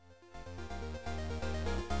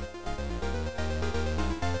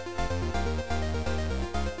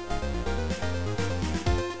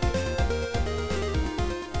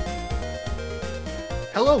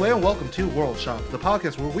Hello and welcome to World Shop, the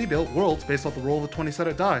podcast where we build worlds based off the roll of the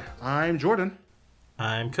 20-sided die. I'm Jordan.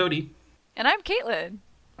 I'm Cody. And I'm Caitlin.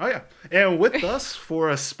 Oh yeah. And with us for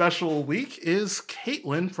a special week is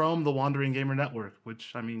Caitlin from the Wandering Gamer Network,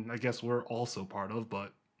 which, I mean, I guess we're also part of,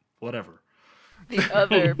 but whatever. The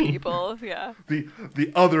other people, yeah.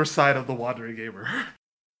 The other side of the Wandering Gamer.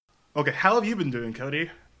 Okay, how have you been doing,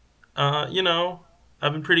 Cody? I've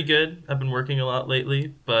been pretty good. I've been working a lot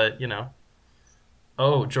lately, but,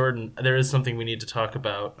 Oh, Jordan, there is something we need to talk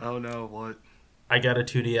about. Oh no, what? I got a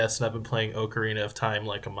 2DS and I've been playing Ocarina of Time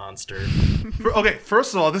like a monster. Okay,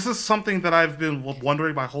 first of all, this is something that I've been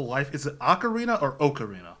wondering my whole life. Is it Ocarina or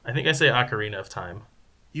Ocarina? I think I say Ocarina of Time.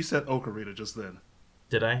 You said Ocarina just then.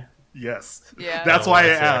 Did I? Yes. Yeah. That's why I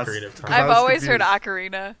asked. Ocarina of Time. I've always confused. heard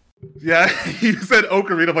Ocarina. Yeah, you said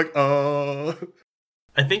Ocarina. I'm like,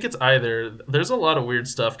 I think it's either. There's a lot of weird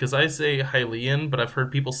stuff, because I say Hylian, but I've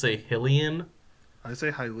heard people say Hylian. I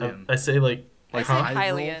say Hylian. I say I say Hyrule?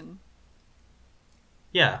 Hylian.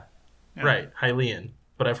 Yeah, right, Hylian.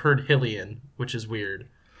 But I've heard Hylian, which is weird.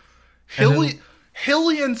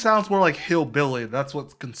 Hylian sounds more like hillbilly. That's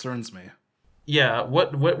what concerns me. Yeah,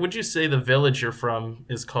 what would you say the village you're from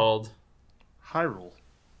is called? Hyrule.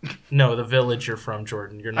 No, the village you're from,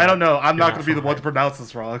 Jordan. You're not. I don't know. I'm you're not going to be the from one to pronounce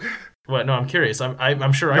this wrong. What? No, I'm curious.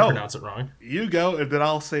 I'm sure I No. pronounce it wrong. You go, and then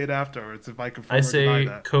I'll say it afterwards if I confirm I or deny say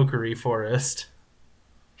that. Kokiri Forest.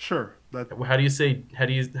 Sure. How do you say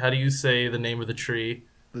the name of the tree?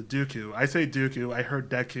 The Dooku. I say Dooku. I heard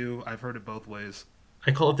Deku. I've heard it both ways.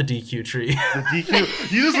 I call it the DQ tree. The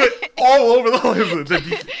DQ. You just went all over the place. The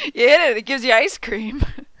DQ. You hit it. It gives you ice cream.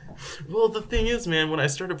 Well, the thing is, man, when I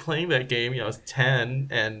started playing that game, I was 10,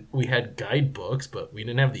 and we had guidebooks, but we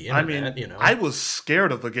didn't have the internet, I was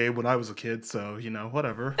scared of the game when I was a kid, so,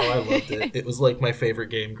 whatever. Oh, I loved it. It was like my favorite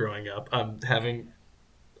game growing up. I'm having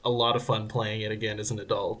a lot of fun playing it again as an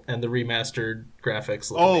adult, and the remastered graphics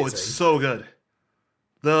look amazing. It's so good.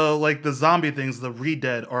 The zombie things, the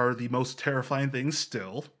Re-Dead, are the most terrifying things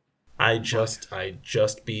still. I just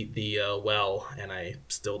beat the well, and I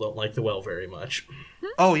still don't like the well very much.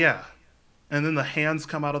 Oh, yeah. And then the hands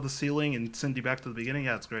come out of the ceiling and send you back to the beginning.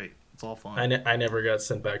 Yeah, it's great. It's all fun. I never got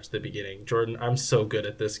sent back to the beginning. Jordan, I'm so good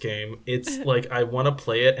at this game. It's like I want to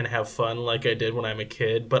play it and have fun like I did when I'm a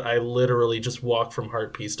kid, but I literally just walk from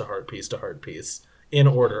heart piece to heart piece to heart piece in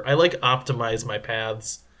order. I optimize my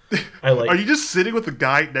paths. Are you just sitting with the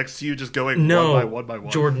guy next to you just going one by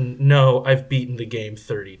one? Jordan, no, I've beaten the game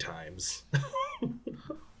 30 times.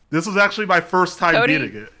 This was actually my first time Cody,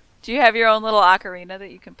 beating it. Do you have your own little ocarina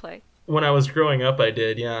that you can play? When I was growing up, I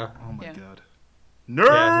did, yeah. Oh my Yeah. god. Nerd!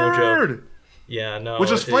 Yeah, no joke. Yeah, no.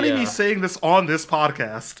 Which is funny yeah. me saying this on this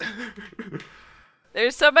podcast.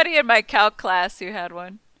 There's somebody in my calc class who had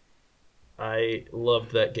one. I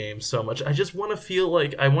loved that game so much. I just want to feel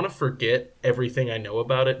like I want to forget everything I know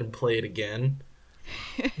about it and play it again.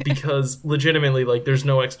 Because legitimately, there's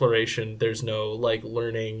no exploration. There's no,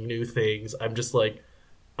 learning new things. I'm just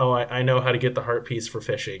I know how to get the heart piece for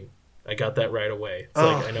fishing. I got that right away. It's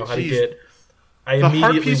I know how to get... The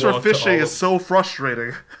heart piece for fishing is so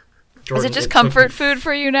frustrating. Jordan, Is it just comfort food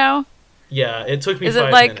for you now? Yeah, it took me Is it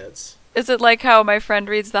 5 like- minutes. Is it like how my friend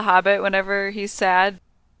reads The Hobbit whenever he's sad?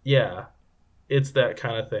 Yeah, it's that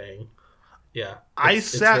kind of thing. Yeah. I it's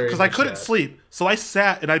sat, very because I much couldn't that. sleep, so I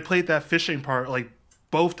sat and I played that fishing part,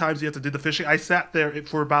 both times you have to do the fishing. I sat there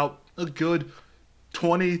for about a good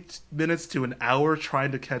 20 minutes to an hour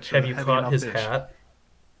trying to catch Have a you heavy caught enough his fish. hat?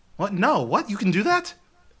 What? No, what? You can do that?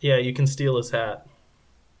 Yeah, you can steal his hat.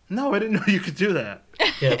 No, I didn't know you could do that.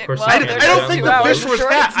 Yeah, of course. Well, you I can. there's don't no think 2 the hours. fish was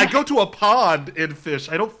Sure hat. it's I not. go to a pond and fish.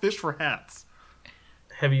 I don't fish for hats.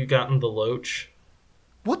 Have you gotten the loach?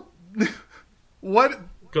 What? What?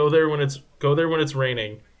 Go there when it's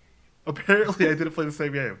raining. Apparently, I didn't play the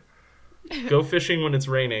same game. Go fishing when it's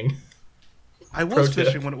raining. I Pro was tip.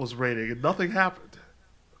 fishing when it was raining, and nothing happened.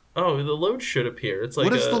 Oh, the loach should appear. It's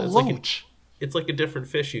What is the loach? It's like a different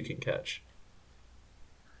fish you can catch.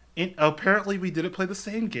 Apparently, we didn't play the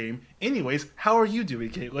same game. Anyways, how are you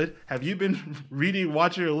doing, Caitlin? Have you been reading,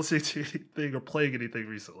 watching, or listening to anything or playing anything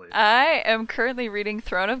recently? I am currently reading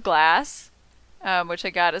Throne of Glass, which I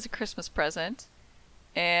got as a Christmas present.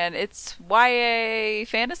 And it's YA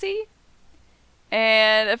fantasy.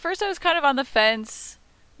 And at first I was kind of on the fence.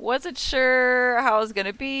 Wasn't sure how it was going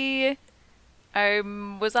to be. I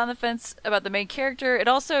was on the fence about the main character. It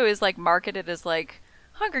also is marketed as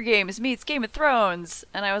Hunger Games meets Game of Thrones.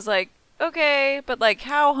 And I was like, okay, but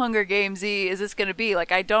how Hunger Games-y is this going to be?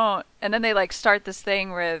 I don't... And then they start this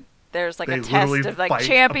thing where there's They a test literally of fight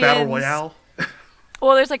champions. a battle royale.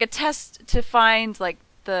 Well, there's a test to find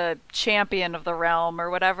the champion of the realm or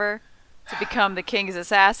whatever. to become the king's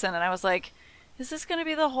assassin, and I was like, is this going to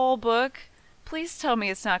be the whole book? Please tell me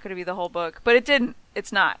it's not going to be the whole book. But it didn't.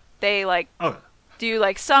 It's not. They do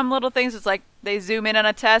like some little things. It's like they zoom in on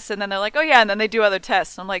a test, and then they're like, oh yeah, and then they do other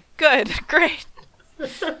tests. I'm like, good, great.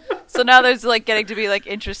 So now there's like getting to be like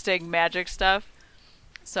interesting magic stuff.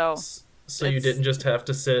 So you didn't just have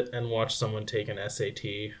to sit and watch someone take an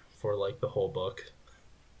SAT for like the whole book.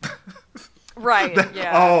 Right.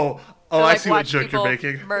 Yeah. Oh, Or, I like, see what watch joke you're people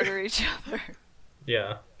making. Murder each other.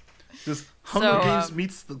 Yeah. Just Hunger Games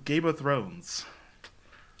meets the Game of Thrones.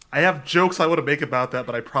 I have jokes I want to make about that,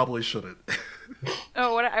 but I probably shouldn't.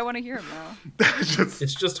 Oh, I want to hear him now.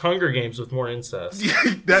 It's just Hunger Games with more incest.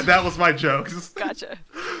 that was my joke. Gotcha.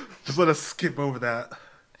 Just let us skip over that.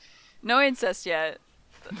 No incest yet.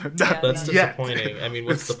 That's disappointing. I mean,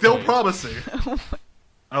 what's it's the still point? promising.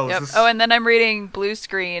 Oh, Yep. this... Oh, and then I'm reading Blue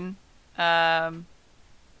Screen by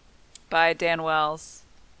Dan Wells,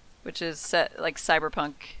 which is set like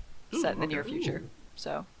cyberpunk set in the near future.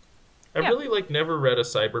 So I really never read a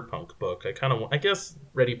cyberpunk book. I guess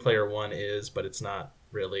Ready Player One is, but it's not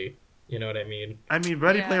really. You know what I mean? I mean,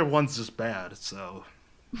 Ready Player One's just bad, so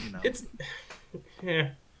It's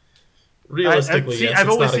realistically. I've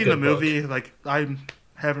always seen the movie. Like I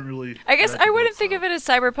haven't really. I guess I wouldn't think of it as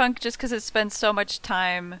cyberpunk just because it spends so much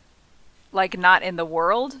time, like not in the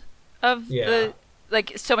world of the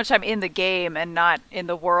so much time in the game and not in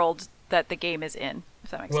the world that the game is in.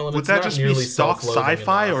 If that makes sense. Would that just be stock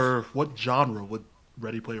sci-fi, or what genre would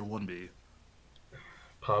Ready Player One be?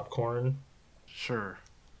 Popcorn. Sure.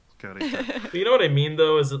 You know what I mean,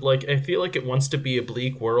 though, is that I feel like it wants to be a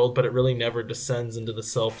bleak world, but it really never descends into the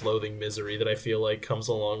self-loathing misery that I feel like comes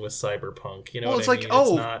along with cyberpunk. You know what I mean? It's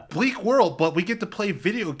like, bleak world, but we get to play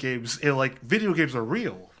video games, and video games are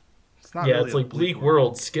real. It's not really it's like bleak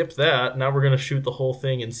world. Skip that. Now we're gonna shoot the whole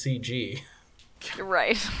thing in CG.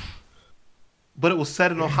 Right. But it was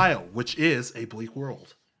set in Ohio, which is a bleak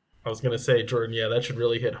world. I was gonna say, Jordan, that should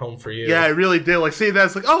really hit home for you. Yeah, it really did. Seeing that,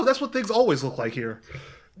 it's like, oh, that's what things always look like here.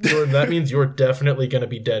 Jordan, that means you're definitely going to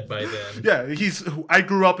be dead by then. Yeah, I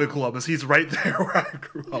grew up in Columbus. He's right there where I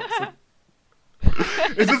grew up.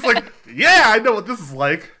 It's just I know what this is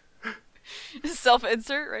like.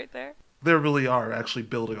 Self-insert right there. There really are actually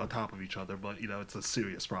building on top of each other, but, it's a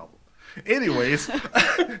serious problem. Anyways,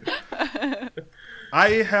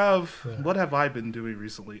 what have I been doing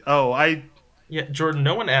recently? Yeah, Jordan,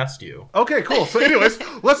 no one asked you. Okay, cool. So anyways,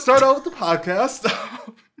 let's start out with the podcast.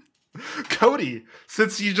 Cody,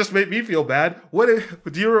 since you just made me feel bad, do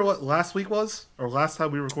you remember what last week was? Or last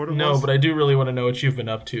time we recorded was? No, but I do really want to know what you've been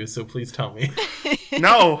up to, so please tell me.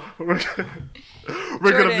 No! We're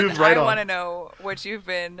going to move right on. I want to know what you've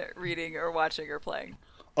been reading or watching or playing.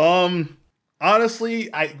 Honestly,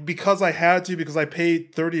 because I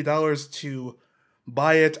paid $30 to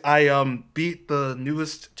buy it, I beat the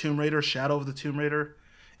newest Tomb Raider, Shadow of the Tomb Raider.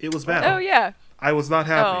 It was bad. Oh, yeah. I was not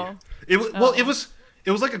happy.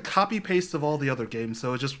 It was like a copy paste of all the other games,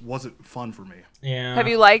 so it just wasn't fun for me. Yeah. Have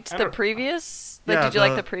you liked the previous? Did you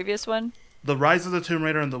like the previous one? The Rise of the Tomb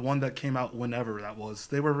Raider and the one that came out whenever that was,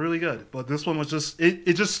 they were really good. But this one was just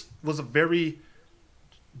it just was a very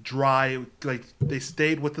dry. They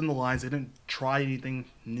stayed within the lines. They didn't try anything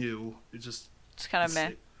new. It's kind of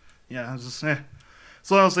meh. Yeah, it was just eh.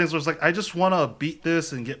 So one of those things where it's I just want to beat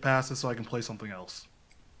this and get past it so I can play something else.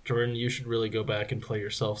 Jordan, you should really go back and play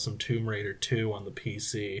yourself some Tomb Raider 2 on the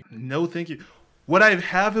PC. No, thank you. What I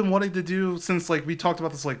have been wanting to do since we talked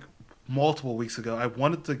about this multiple weeks ago, I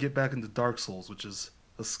wanted to get back into Dark Souls, which is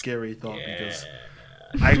a scary thought because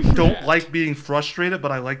I don't like being frustrated,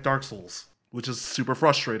 but I like Dark Souls, which is super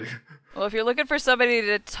frustrating. Well, if you're looking for somebody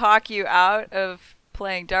to talk you out of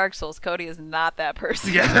playing Dark Souls, Cody is not that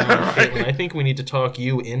person. Yeah, right. Caitlin, I think we need to talk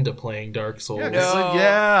you into playing Dark Souls. No.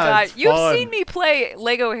 God, you've seen me play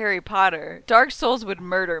Lego Harry Potter. Dark Souls would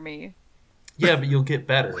murder me. Yeah, but you'll get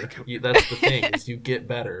better. That's the thing, is you get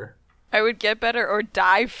better. I would get better or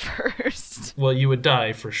die first. Well, you would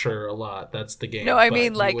die for sure a lot. That's the game. No, I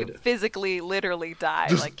mean physically, literally die.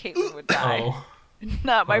 Like Caitlin would die. Oh.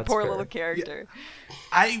 Not my poor little character. Yeah.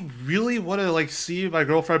 I really want to see my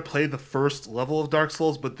girlfriend play the first level of Dark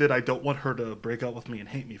Souls, but then I don't want her to break up with me and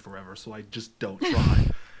hate me forever, so I just don't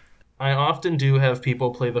try. I often do have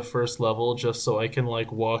people play the first level just so I can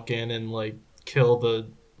walk in and kill the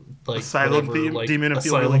Asylum demon and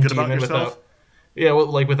feel really good about yourself.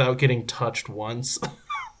 Without getting touched once.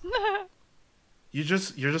 You're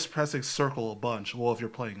just pressing circle a bunch. Well, if you're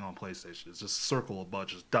playing on PlayStation, it's just circle a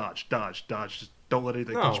bunch, just dodge. Just don't let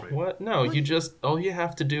anything touch me. What? No, you just all you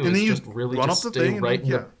have to do and is just really just stay right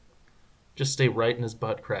in just stay right in his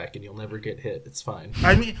butt crack, and you'll never get hit. It's fine.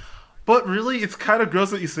 I mean, But really, it's kind of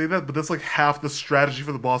gross that you say that, but that's like half the strategy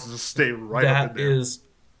for the boss is just stay right up in there. That is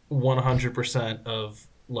 100% of,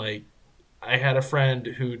 like, I had a friend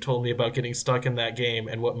who told me about getting stuck in that game,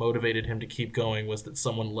 and what motivated him to keep going was that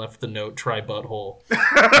someone left the note, try butthole.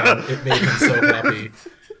 And it made him so happy.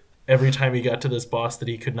 Every time he got to this boss that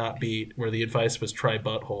he could not beat, where the advice was try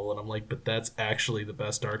butthole, and I'm like, but that's actually the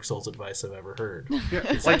best Dark Souls advice I've ever heard.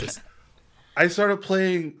 Yeah, like, I started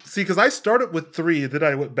playing... See, because I started with 3, then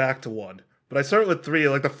I went back to 1. But I started with 3,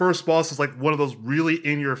 like, the first boss is, like, one of those really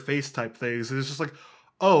in-your-face type things. And it's just like,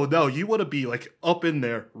 oh, no, you want to be, like, up in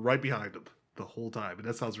there, right behind him the whole time. And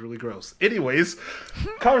that sounds really gross. Anyways,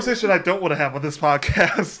 conversation I don't want to have on this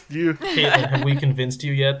podcast. Caitlin, have we convinced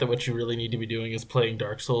you yet that what you really need to be doing is playing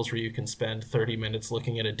Dark Souls, where you can spend 30 minutes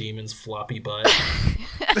looking at a demon's floppy butt?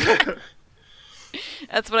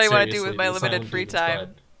 That's what I want to do with my limited free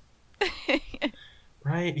time.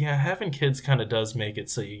 Right, yeah, having kids kind of does make it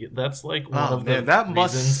so you get... That's, like, one of the that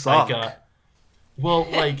must reasons suck. I got... Well,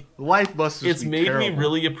 like... Life must just It's be made terrible. me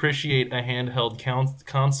really appreciate a handheld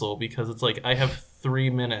console, because it's like, I have 3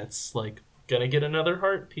 minutes, like, gonna get another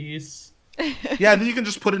heart piece. Yeah, and then you can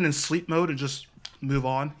just put it in sleep mode and just move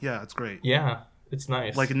on. Yeah, it's great. Yeah, it's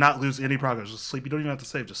nice. Like, and not lose any progress. Just sleep. You don't even have to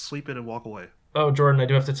save. Just sleep in and walk away. Oh, Jordan, I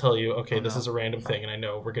do have to tell you, okay, this is a random thing, and I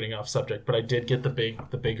know we're getting off subject, but I did get the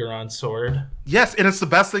Bigoron sword. Yes, and it's the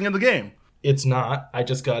best thing in the game. It's not. I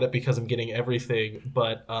just got it because I'm getting everything,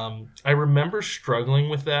 but I remember struggling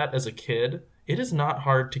with that as a kid. It is not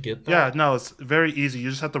hard to get that. Yeah, no, it's very easy.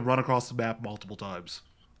 You just have to run across the map multiple times.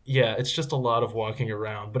 Yeah, it's just a lot of walking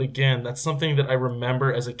around. But again, that's something that I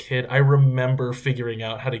remember as a kid. I remember figuring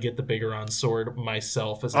out how to get the Bigoron sword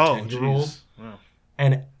myself as a 10-year-old. Jeez. Wow.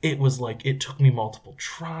 And it was like, it took me multiple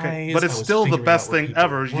tries. Okay, but it's I was still the figuring best out where thing people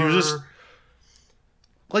ever. You were. just...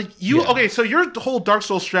 Like, you... Yeah. Okay, so your whole Dark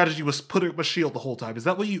Souls strategy was put up a shield the whole time. Is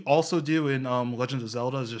that what you also do in Legend of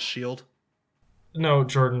Zelda, is just shield? No,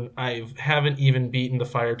 Jordan, I haven't even beaten the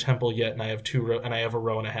Fire Temple yet, and I have I have a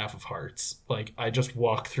row and a half of hearts. Like, I just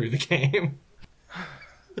walk through the game.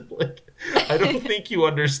 Like, I don't think you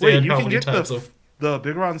understand Wait, you how can many get times the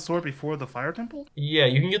Bigoron sword before the Fire Temple? Yeah,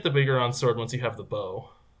 you can get the Bigoron sword once you have the bow.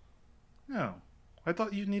 No. I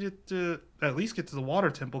thought you needed to at least get to the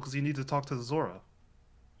Water Temple because you need to talk to the Zora.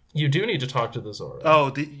 You do need to talk to the Zora.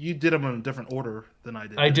 Oh, you did them in a different order than I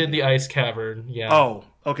did. I did the Ice Cavern, yeah. Oh,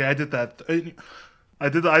 okay, I did that. I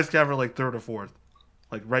did the Ice Cavern like 3rd or 4th.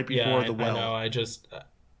 Like right before the well. I know, I just...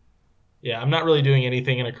 yeah, I'm not really doing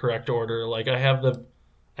anything in a correct order. Like, I have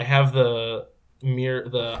the mirror,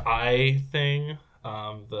 the eye thing,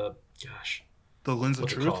 The Lens of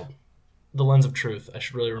what's it Truth? called? The Lens of Truth. I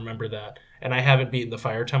should really remember that. And I haven't beaten the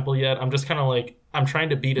Fire Temple yet. I'm just kind of like, I'm trying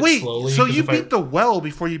to beat it slowly. Wait, so you beat the well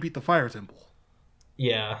before you beat the Fire Temple?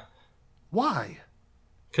 Yeah, Why?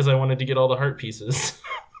 because I wanted to get all the heart pieces.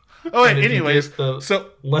 Oh, And wait, if you anyways, get the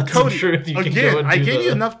so Lens of Cody, Truth, you can again, go and I do gave you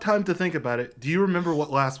the- enough time to think about it. Do you remember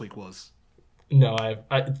what last week was? No,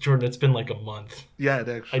 Jordan, it's been like a month. Yeah, it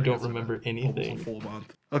actually. I don't is remember almost anything. a full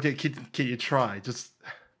month. Okay, can you try? Just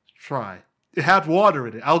try. It had water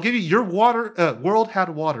in it. I'll give you your water. World had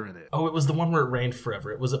water in it. Oh, it was the one where it rained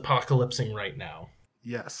forever. It was apocalypsing right now.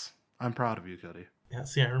 Yes, I'm proud of you, Cody. Yeah,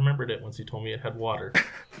 see, I remembered it once you told me it had water.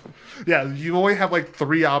 Yeah, you only have like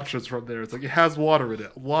 3 options from there. It's like it has water in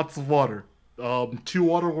it, lots of water. 2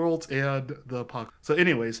 water worlds and the apocalypse. So,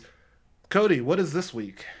 anyways, Cody, what is this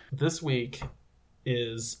week? This week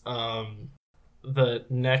is the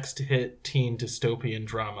next hit teen dystopian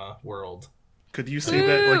drama world. Could you say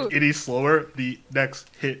that like any slower? The next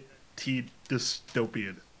hit teen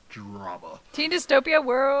dystopian drama. Teen Dystopia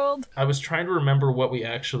World. I was trying to remember what we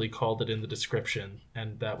actually called it in the description,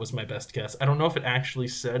 and that was my best guess. I don't know if it actually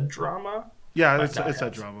said drama. Yeah, Might it's not a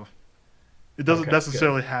have. drama. It doesn't Okay,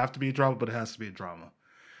 necessarily have to be a drama, but it has to be a drama.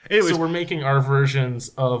 Anyways, So we're making our versions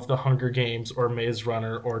of The Hunger Games or Maze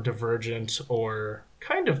Runner or Divergent or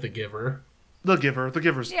kind of The Giver. The Giver. The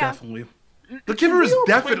Giver's Yeah. definitely. The Giver is real quick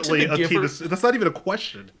to definitely The a teen. Giver- That's not even a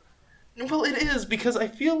question. Well, it is, because I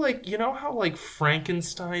feel like, you know how, like,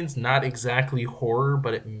 Frankenstein's not exactly horror,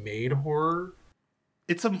 but it made horror?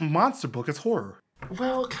 It's a monster book. It's horror.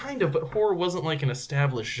 Well, kind of, but horror wasn't, like, an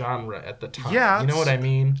established genre at the time. Yeah, You know what I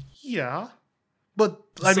mean? Yeah, but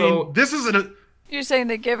I So- mean, this isn't a. You're saying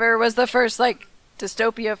The Giver was the first, like,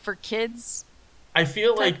 dystopia for kids? I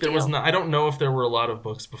feel like there was deal. not... I don't know if there were a lot of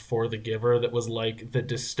books before The Giver that was, like, the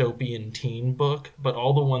dystopian teen book, but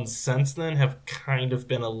all the ones since then have kind of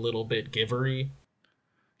been a little bit givery.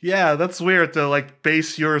 Yeah, that's weird to like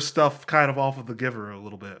base your stuff kind of off of the Giver a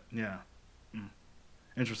little bit. Yeah.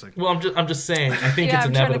 Interesting. Well, I'm just saying. I think Yeah, it's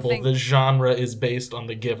I'm trying to inevitable. think. The genre is based on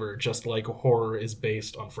The Giver, just like horror is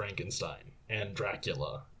based on Frankenstein and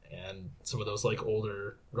Dracula and some of those like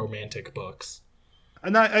older romantic books.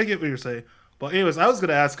 And I get what you're saying. But anyways, I was going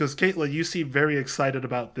to ask, because Caitlin, you seem very excited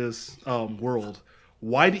about this world.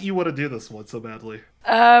 Why did you want to do this one so badly?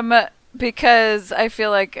 Because I feel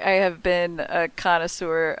like I have been a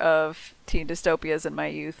connoisseur of teen dystopias in my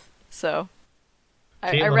youth. So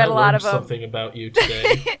I Caitlin, read a lot of them. something about you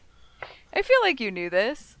today. I feel like you knew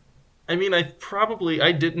this. I mean,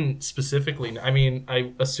 I didn't specifically. I mean,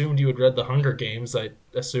 I assumed you had read The Hunger Games. I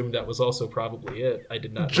assumed that was also probably it. I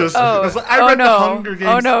did not. Just, know. I was like, I read no. The Hunger Games.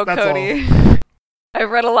 Oh no, that's Cody. all. I've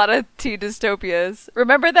read a lot of teen dystopias.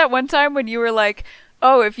 Remember that one time when you were like,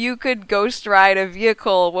 oh, if you could ghost ride a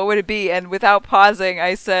vehicle, what would it be? And without pausing,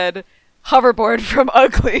 I said, hoverboard from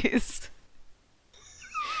Uglies.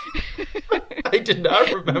 I did not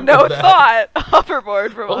remember No that. thought.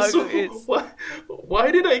 Hoverboard from Also, Uglies.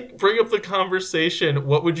 why did I bring up the conversation?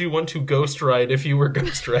 What would you want to ghost ride if you were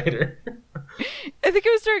Ghost Rider? I think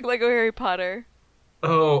it was during Lego Harry Potter.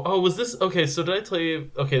 Oh, was this okay? So did I tell you?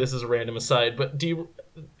 Okay, this is a random aside, but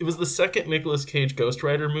it was the second Nicolas Cage Ghost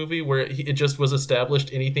Rider movie where it just was established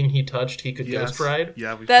anything he touched he could ghost ride.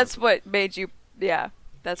 Yeah, That's what made you. Yeah,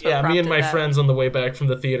 that's what. Yeah, me and my prompted that. friends on the way back from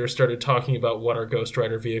the theater started talking about what our Ghost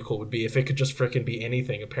Rider vehicle would be if it could just frickin' be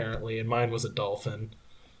anything. Apparently, and mine was a dolphin.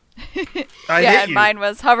 I Yeah, hate and you. mine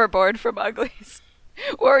was hoverboard from Uglies.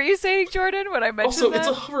 What were you saying, Jordan, when I mentioned Also, that? it's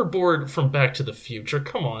a hoverboard from Back to the Future.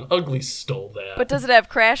 Come on, Ugly stole that. But does it have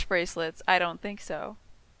crash bracelets? I don't think so.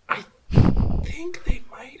 I think they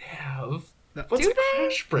might have. What's Do a they?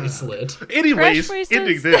 crash bracelet? Anyways, Crash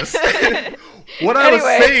ending bracelets? this. What I was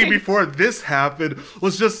Anyway. saying before this happened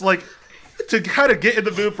was just like, to kind of get in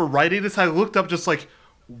the mood for writing this, I looked up just like,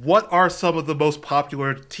 what are some of the most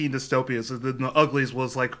popular teen dystopias? And then The Uglies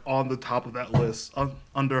was like on the top of that list,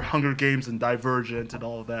 under Hunger Games and Divergent and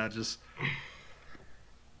all of that. Just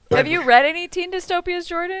Have you read any teen dystopias,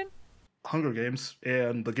 Jordan? Hunger Games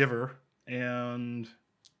and The Giver, and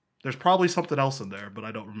there's probably something else in there, but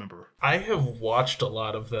I don't remember. I have watched a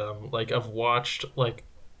lot of them. Like, I've watched, like,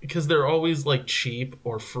 because they're always, like, cheap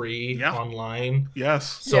or free online.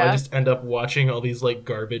 Yes. So Yeah. I just end up watching all these, like,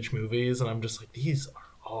 garbage movies, and I'm just like, these are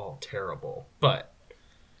all terrible. But,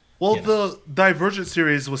 Well, you know. the Divergent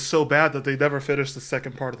series was so bad that they never finished the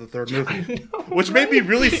second part of the third movie. know, Which made me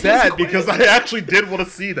really It is sad great. because I actually did want to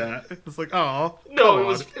see that. It's like, oh, No, it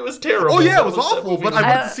was terrible. Oh yeah, That it was that awful, movie but was- I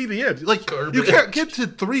wanted to see the end. Like, you Garbage. can't get to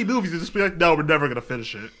 3 movies and just be like, no, we're never gonna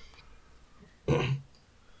finish it.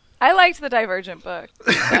 I liked the Divergent book.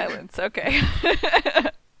 Silence. Okay.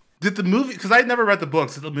 Did the movie? Because I never read the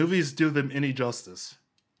books. Did the movies do them any justice?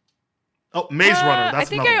 Oh, Maze Runner. That's I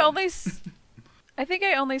think another I one. I think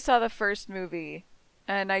I only saw the first movie,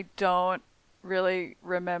 and I don't really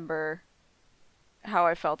remember how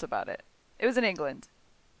I felt about it. It was in England.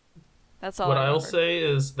 That's all. What I I'll remember. say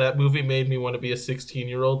is that movie made me want to be a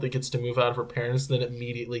 16-year-old that gets to move out of her parents, then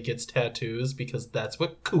immediately gets tattoos because that's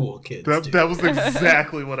what cool kids do. That was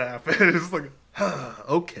exactly what happened. It's like,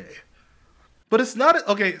 okay. But it's not...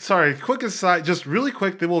 Okay, sorry. Quick aside. Just really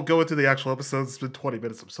quick, then we'll go into the actual episode. It's been 20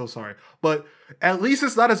 minutes. I'm so sorry. But at least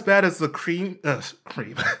it's not as bad as the Scream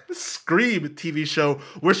TV show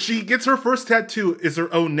where she gets her first tattoo is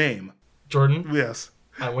her own name. Jordan, Yes.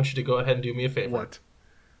 I want you to go ahead and do me a favor. What?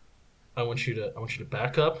 I want you to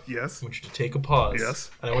back up. Yes. I want you to take a pause.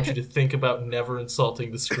 Yes. And I want you to think about never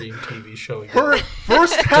insulting the Scream TV show again. Her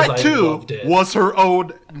first I tattoo loved it. was her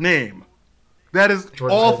own name. That is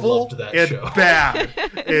Jordan, I awful loved that and show. bad.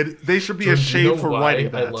 And they should be Jordan, ashamed you know for why writing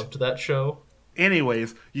that. I loved that show.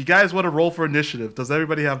 Anyways, you guys want to roll for initiative. Does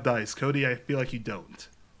everybody have dice? Cody, I feel like you don't.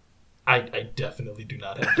 I definitely do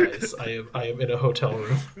not have dice. I am in a hotel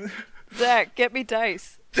room. Zach, get me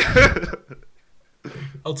dice.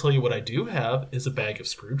 I'll tell you what I do have is a bag of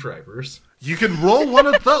screwdrivers. You can roll one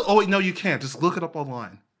of those. Oh, wait, no, you can't. Just look it up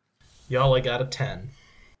online. Y'all, I got a 10.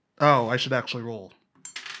 Oh, I should actually roll.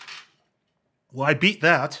 Well, I beat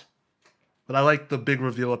that. But I like the big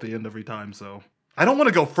reveal at the end every time, so. I don't want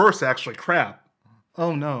to go first, actually. Crap.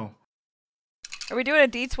 Oh, no. Are we doing a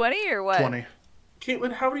D20 or what? 20.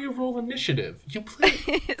 Caitlin, how do you roll initiative? You play.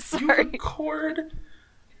 You Sorry. record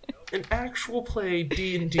an actual play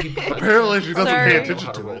D&D podcast. Apparently she doesn't Sorry. pay I don't know attention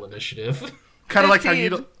how to to roll it. initiative. Kind of like how you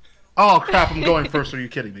 15. don't... Oh, crap, I'm going first. Are you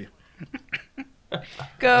kidding me?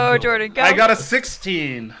 Go, Jordan, go. I got a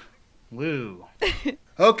 16. Woo.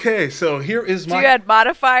 Okay, so here is Do my... you add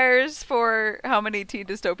modifiers for how many teen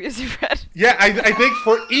dystopias you've read? Yeah, I think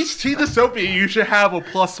for each teen dystopia, you should have a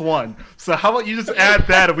 +1. So how about you just add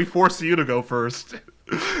that and we force you to go first?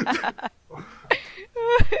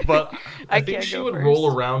 But I think she would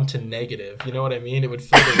roll around to negative. You know what I mean? It would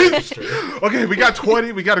fill the register. Okay, we got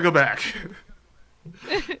 20. We got to go back.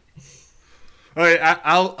 All right,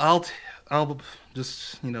 I'll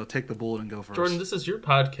just take the bullet and go first. Jordan, this is your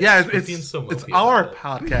podcast. Yeah, it's our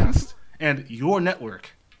podcast and your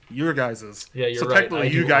network, your guys's. Yeah, you're right. Technically,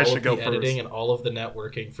 you guys should go first. Editing and all of the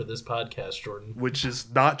networking for this podcast, Jordan. Which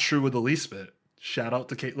is not true with the least bit. Shout out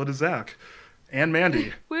to Caitlin and Zach and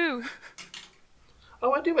Mandy. Woo.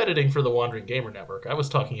 Oh, I do editing for the Wandering Gamer Network. I was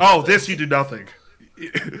talking about this you do nothing.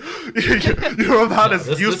 You're about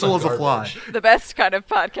as useful as a fly. The best kind of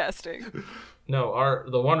podcasting. No,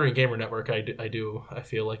 the Wandering Gamer Network, I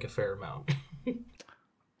feel like a fair amount.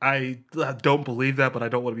 I don't believe that, but I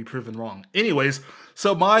don't want to be proven wrong. Anyways,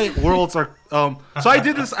 so my worlds are... so I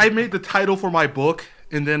did this, I made the title for my book,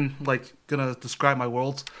 and then, gonna describe my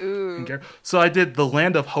worlds. Ooh. So I did The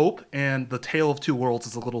Land of Hope, and The Tale of Two Worlds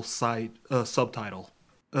is a little side subtitle.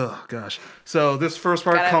 Oh, gosh. So this first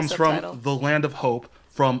part comes from The Land of Hope,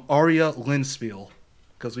 from Aria Linspiel,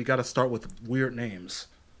 because we gotta start with weird names.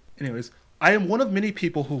 Anyways, I am one of many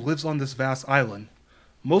people who lives on this vast island.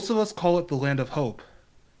 Most of us call it the Land of Hope.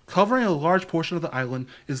 Covering a large portion of the island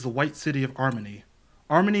is the white city of Armony.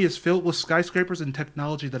 Armony is filled with skyscrapers and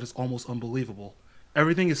technology that is almost unbelievable.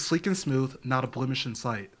 Everything is sleek and smooth, not a blemish in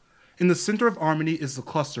sight. In the center of Armony is the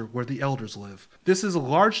cluster where the elders live. This is a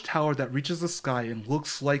large tower that reaches the sky and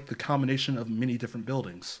looks like the combination of many different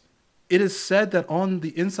buildings. It is said that on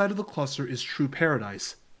the inside of the cluster is true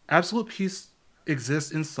paradise. Absolute peace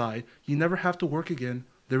exists inside. You never have to work again.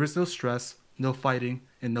 There is no stress, no fighting,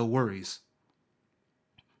 and no worries.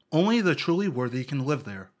 Only the truly worthy can live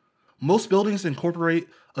there. Most buildings incorporate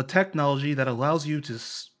a technology that allows you to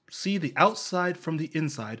see the outside from the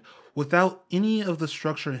inside without any of the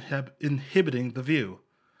structure inhibiting the view.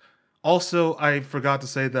 Also, I forgot to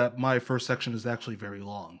say that my first section is actually very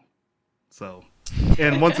long. So,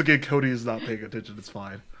 and once again, Cody is not paying attention. It's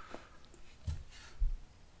fine.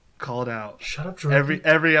 Call it out. Shut up, Jordan.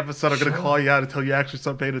 Every episode, I'm going to call you out until you actually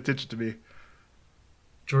start paying attention to me.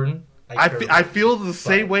 Jordan, I feel the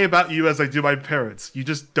same way about you as I do my parents. You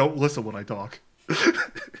just don't listen when I talk.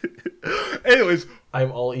 Anyways.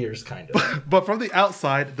 I'm all ears, kind of. But from the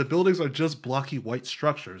outside, the buildings are just blocky white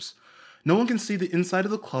structures. No one can see the inside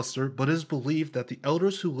of the cluster, but it is believed that the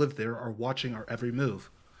elders who live there are watching our every move.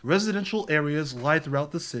 Residential areas lie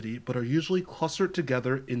throughout the city, but are usually clustered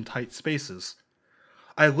together in tight spaces.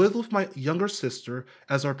 I live with my younger sister,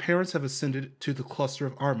 as our parents have ascended to the cluster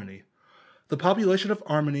of Armony. The population of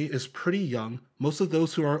Armony is pretty young. Most of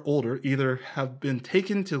those who are older either have been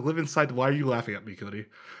taken to live inside... Why are you laughing at me, Cody?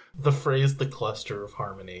 The phrase, the cluster of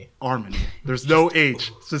Harmony. Armony. There's no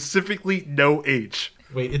H. Specifically, no H.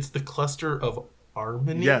 Wait, it's the cluster of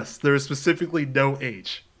Armony? Yes, there is specifically no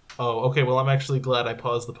H. Oh, okay. Well, I'm actually glad I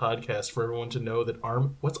paused the podcast for everyone to know that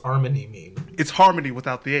what's Armony mean? It's harmony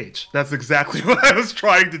without the H. That's exactly what I was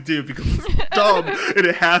trying to do because it's dumb and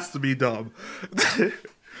it has to be dumb.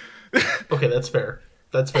 Okay, that's fair.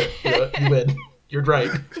 That's fair. You win. You're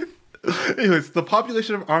right. Anyways, the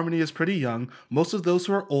population of Armony is pretty young. Most of those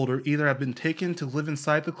who are older either have been taken to live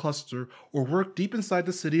inside the cluster or work deep inside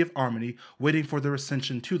the city of Armony, waiting for their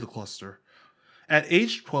ascension to the cluster. At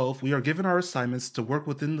age 12, we are given our assignments to work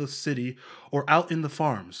within the city or out in the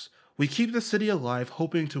farms. We keep the city alive,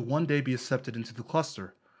 hoping to one day be accepted into the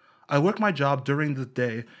cluster. I work my job during the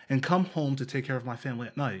day and come home to take care of my family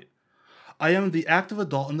at night. I am the active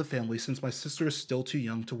adult in the family since my sister is still too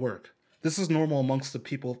young to work. This is normal amongst the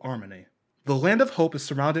people of Armony. The Land of Hope is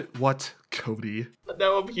surrounded... What, Cody?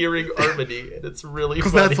 Now I'm hearing Armony, and it's really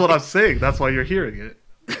funny. Because that's what I'm saying. That's why you're hearing it.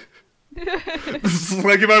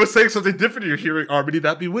 Like if I was saying something different and you're hearing Armony,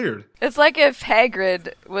 that'd be weird. It's like if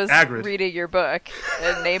Hagrid was reading your book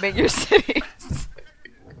and naming your cities.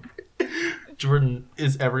 Jordan,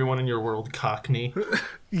 is everyone in your world Cockney?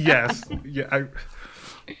 Yes. Yeah.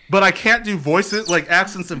 But I can't do voices, like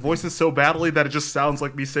accents and voices so badly that it just sounds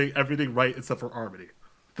like me saying everything right except for Armony.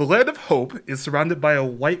 The Land of Hope is surrounded by a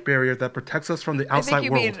white barrier that protects us from the outside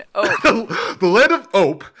world. Mean Ope. The Land of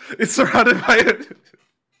Hope is surrounded by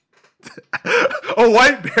a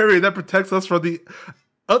white barrier that protects us from the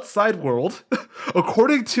outside world.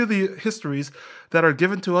 According to the histories that are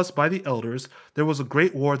given to us by the elders, there was a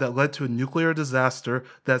great war that led to a nuclear disaster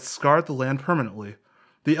that scarred the land permanently.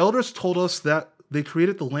 The elders told us that they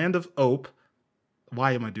created the Land of Hope.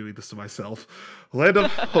 Why am I doing this to myself? Land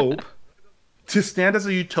of Hope to stand as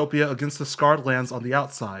a utopia against the scarred lands on the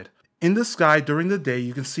outside. In the sky during the day,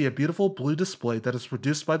 you can see a beautiful blue display that is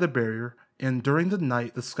produced by the barrier, and during the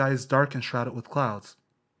night, the sky is dark and shrouded with clouds.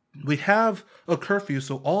 We have a curfew,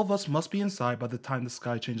 so all of us must be inside by the time the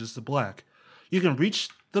sky changes to black. You can reach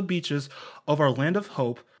the beaches of our land of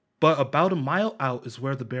hope, but about a mile out is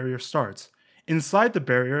where the barrier starts. Inside the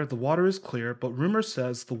barrier, the water is clear, but rumor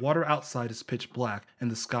says the water outside is pitch black and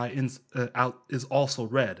the sky out is also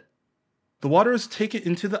red. The water is taken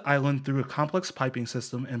into the island through a complex piping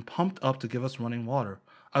system and pumped up to give us running water.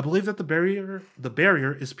 I believe that the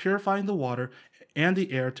barrier is purifying the water and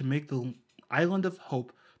the air to make the island of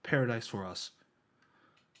hope paradise for us.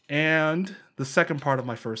 And the second part of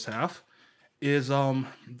my first half is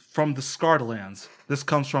from the Scarred Lands. This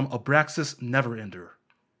comes from Abraxas Neverender.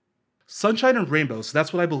 Sunshine and rainbows,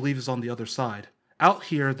 that's what I believe is on the other side. Out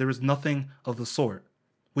here, there is nothing of the sort.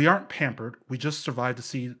 We aren't pampered, we just survived to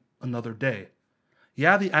see another day.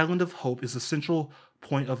 Yeah, the Island of Hope is the central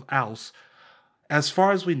point of Aus, as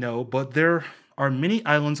far as we know, but there are many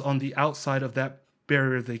islands on the outside of that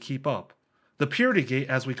barrier they keep up. The Purity Gate,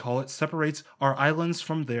 as we call it, separates our islands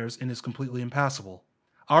from theirs and is completely impassable.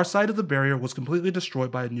 Our side of the barrier was completely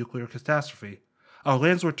destroyed by a nuclear catastrophe. Our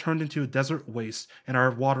lands were turned into a desert waste, and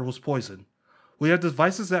our water was poisoned. We have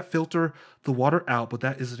devices that filter the water out, but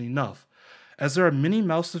that isn't enough, as there are many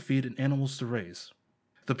mouths to feed and animals to raise.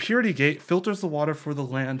 The Purity Gate filters the water for the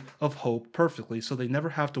land of hope perfectly, so they never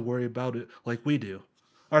have to worry about it like we do.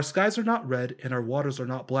 Our skies are not red, and our waters are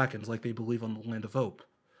not blackened like they believe on the land of hope.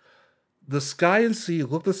 The sky and sea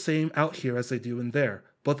look the same out here as they do in there,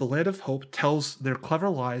 but the land of hope tells their clever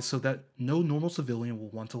lies so that no normal civilian will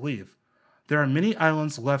want to leave. There are many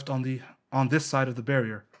islands left on this side of the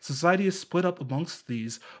barrier. Society is split up amongst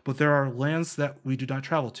these, but there are lands that we do not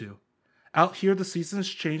travel to. Out here, the seasons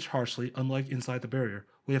change harshly, unlike inside the barrier.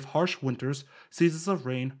 We have harsh winters, seasons of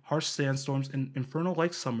rain, harsh sandstorms, and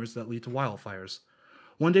inferno-like summers that lead to wildfires.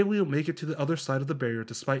 One day we will make it to the other side of the barrier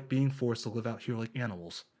despite being forced to live out here like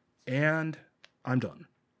animals. And I'm done.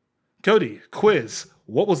 Cody, quiz.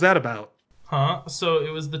 What was that about? So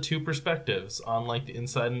it was the two perspectives on like the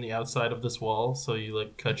inside and the outside of this wall. So you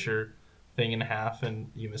like cut your thing in half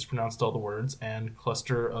and you mispronounced all the words. And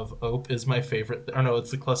Cluster of Ope is my favorite. Oh no,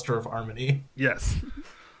 it's the Cluster of Harmony. Yes.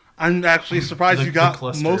 I'm actually surprised you got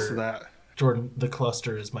most of that. Jordan, the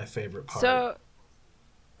cluster is my favorite part. So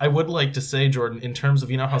I would like to say, Jordan, in terms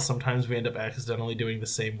of, you know how sometimes we end up accidentally doing the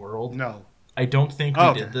same world? No. I don't think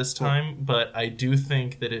we did this time, but I do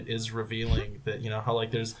think that it is revealing that, you know, how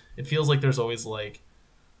like it feels like there's always like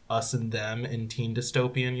us and them in teen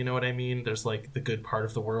dystopian, you know what I mean? There's like the good part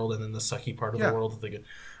of the world and then the sucky part of the world.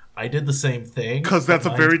 I did the same thing. Because that's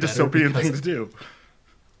a very dystopian thing to do.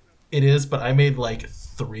 It is, but I made like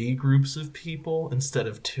 3 groups of people instead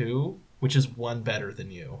of 2, which is 1 better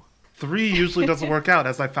than you. 3 usually doesn't work out,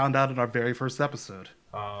 as I found out in our very first episode.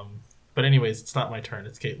 But anyways, it's not my turn.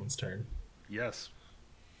 It's Caitlin's turn. Yes.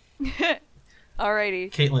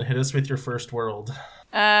 Alrighty. Caitlin, hit us with your first world.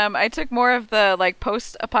 I took more of the like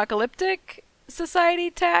post-apocalyptic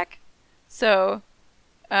society tack. So,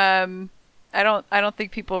 I don't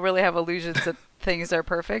think people really have illusions that things are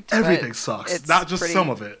perfect. Everything sucks. Not just some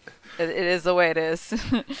of it. It is the way it is.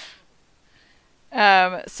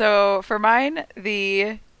 So for mine,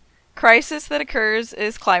 the crisis that occurs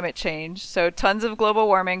is climate change. So tons of global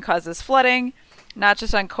warming causes flooding, not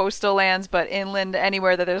just on coastal lands, but inland,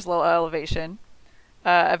 anywhere that there's low elevation.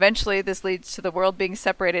 Eventually, this leads to the world being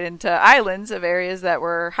separated into islands of areas that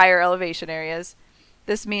were higher elevation areas.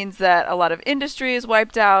 This means that a lot of industry is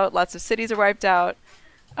wiped out, lots of cities are wiped out,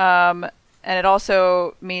 and it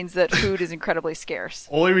also means that food is incredibly scarce.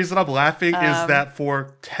 Only reason I'm laughing is that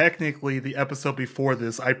for technically the episode before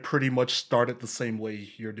this, I pretty much started the same way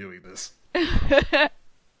you're doing this.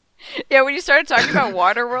 Yeah, when you started talking about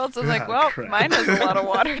water worlds, I was like, well, crap. mine has a lot of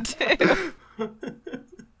water too.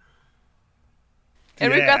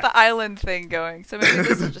 And we've got the island thing going, so maybe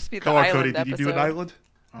this will just be the Come on, island Cody, episode. did you do an island?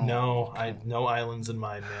 Oh. No islands in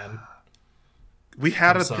mine, man. We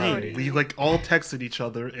had I'm a sorry. theme. We like all texted each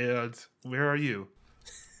other, and where are you?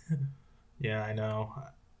 Yeah, I know.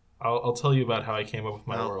 I'll tell you about how I came up with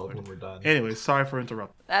my Oh, world when we're done. Anyway, sorry for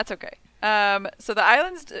interrupting. That's okay. So the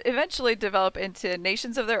islands eventually develop into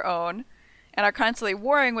nations of their own and are constantly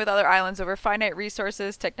warring with other islands over finite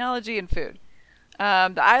resources, technology, and food.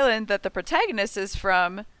 The island that the protagonist is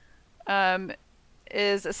from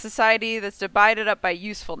is a society that's divided up by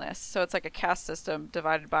usefulness. So it's like a caste system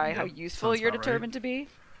divided by how useful sounds you're about determined to be.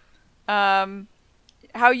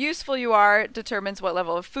 How useful you are determines what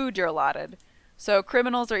level of food you're allotted. So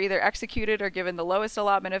criminals are either executed or given the lowest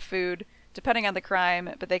allotment of food, depending on the crime,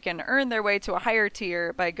 but they can earn their way to a higher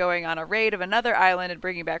tier by going on a raid of another island and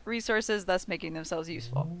bringing back resources, thus making themselves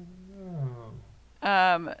useful.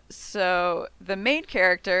 So the main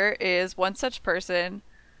character is one such person.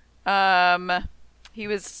 He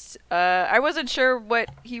was I wasn't sure what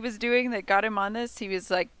he was doing that got him on this. He was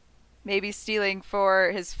like maybe stealing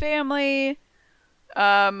for his family.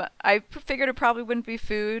 I figured it probably wouldn't be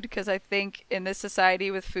food because I think in this society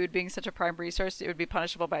with food being such a prime resource, it would be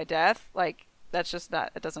punishable by death. Like that's just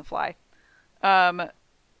not, it doesn't fly.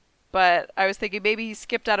 But I was thinking maybe he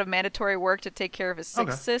skipped out of mandatory work to take care of his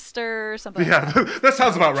sick sister or something. Yeah, like that. That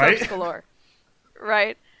sounds about right. Tropes galore.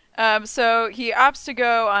 Right. So he opts to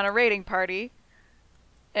go on a raiding party.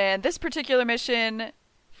 And this particular mission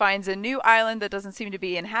finds a new island that doesn't seem to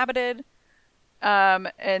be inhabited.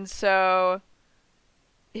 And so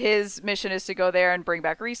his mission is to go there and bring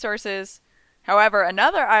back resources. However,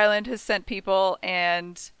 another island has sent people,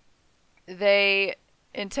 and they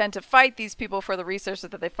intend to fight these people for the resources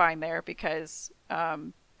that they find there because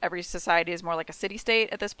every society is more like a city-state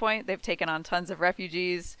at this point. They've taken on tons of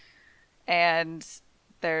refugees, and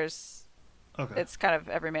there's... It's kind of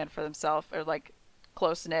every man for themselves, or like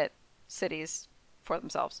close-knit cities for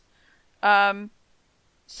themselves.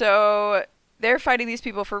 So they're fighting these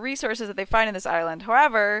people for resources that they find in this island.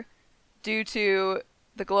 However, due to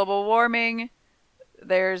the global warming,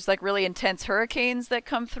 there's like really intense hurricanes that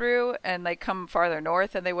come through, and they come farther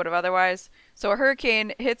north than they would have otherwise. So a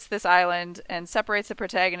hurricane hits this island and separates the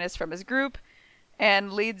protagonist from his group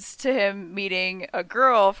and leads to him meeting a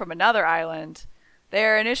girl from another island.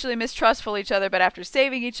 They're initially mistrustful of each other, but after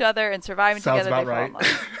saving each other and surviving together, they fall in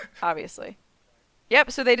love. Obviously.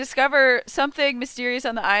 Yep, so they discover something mysterious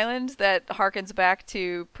on the island that harkens back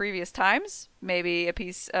to previous times. Maybe a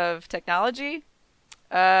piece of technology.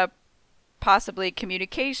 Possibly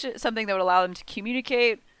communication, something that would allow them to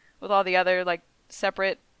communicate with all the other like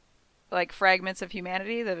separate like fragments of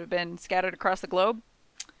humanity that have been scattered across the globe.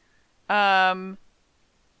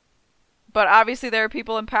 But obviously there are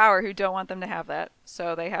people in power who don't want them to have that.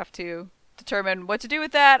 So they have to determine what to do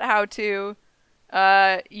with that, how to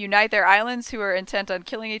unite their islands who are intent on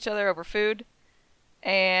killing each other over food.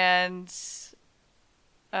 And,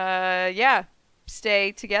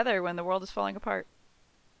 stay together when the world is falling apart.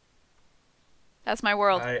 That's my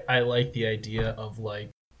world. I like the idea of, like,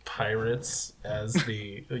 pirates as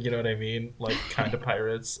the, you know what I mean? Like, kind of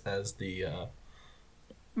pirates as the,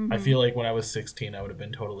 I feel like when I was 16, I would have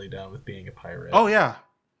been totally down with being a pirate. Oh, yeah.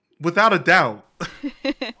 Without a doubt.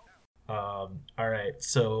 All right.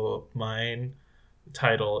 So mine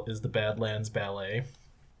title is The Badlands Ballet.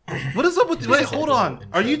 What is up with... Wait, hold on.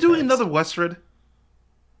 Are you doing another Western?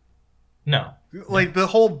 No. Like, the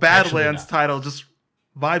whole Badlands title, just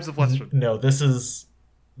vibes of Western. No, this is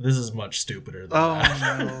much stupider than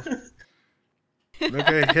that. Oh, no.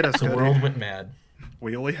 Okay, hit us. The world went mad.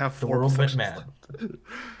 We only have 4 The world went left. mad.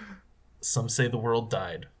 Some say the world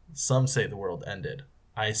died. Some say the world ended.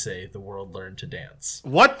 I say the world learned to dance.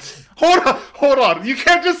 What? Hold on. You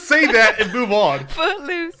can't just say that and move on.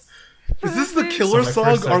 Footloose. Is this the killer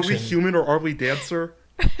song? Are we human or are we dancer?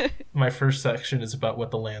 My first section is about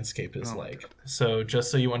what the landscape is like. So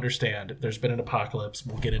just so you understand, there's been an apocalypse.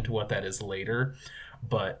 We'll get into what that is later.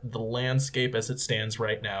 But the landscape as it stands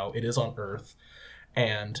right now, it is on Earth.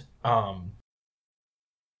 And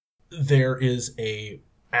there is a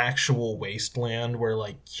actual wasteland where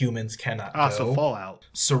like humans cannot go. So Fallout.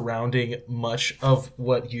 Surrounding much of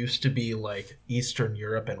what used to be like Eastern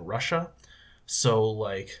Europe and Russia. So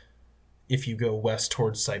like if you go west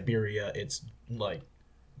towards Siberia, it's like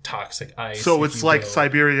toxic ice. So it's like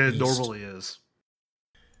Siberia normally is.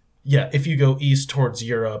 Yeah, if you go east towards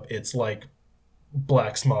Europe, it's like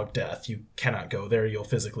black smog death. You cannot go there, you'll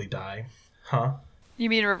physically die. Huh? You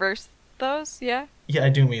mean reverse those? Yeah? Yeah, I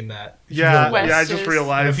do mean that. Yeah, I just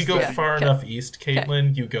realized. If you go far enough east,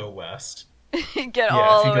 Caitlin, you go west. Get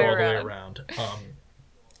all the way all the way around.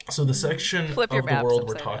 So the section of the world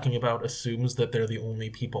we're talking about assumes that they're the only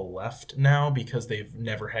people left now because they've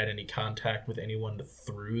never had any contact with anyone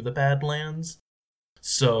through the Badlands.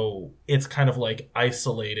 So it's kind of like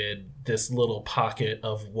isolated this little pocket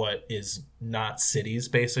of what is not cities,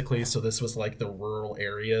 basically. So this was like the rural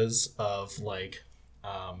areas of like,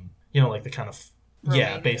 like the kind of,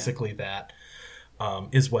 Romania. Basically that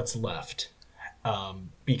is what's left.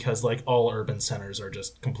 Because like all urban centers are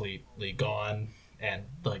just completely gone and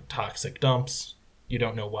like toxic dumps. You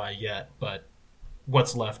don't know why yet, but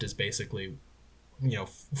what's left is basically,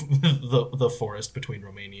 the forest between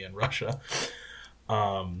Romania and Russia.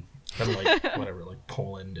 And like whatever, like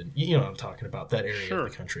Poland and you know what I'm talking about, that area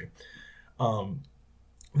of the country.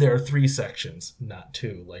 There are 3 sections, not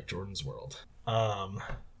 2, like Jordan's World.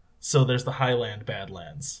 So there's the Highland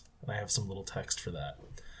Badlands, and I have some little text for that.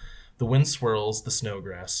 The wind swirls the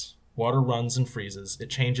snowgrass. Water runs and freezes.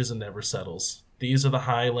 It changes and never settles. These are the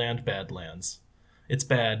Highland Badlands. It's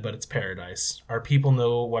bad, but it's paradise. Our people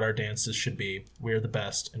know what our dances should be. We are the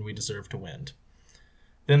best, and we deserve to win.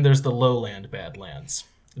 Then there's the lowland Badlands.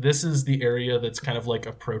 This is the area that's kind of like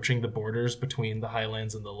approaching the borders between the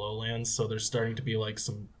highlands and the lowlands, so there's starting to be like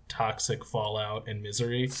some toxic fallout and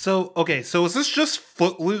misery. So is this just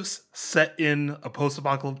Footloose set in a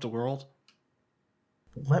post-apocalyptic world?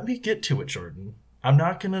 Let me get to it, Jordan. I'm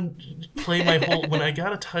not gonna play my whole... When I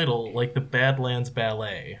got a title like the Badlands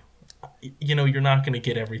Ballet, you know, you're not gonna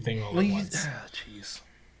get everything all at once. Jeez.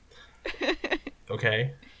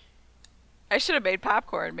 Okay? I should have made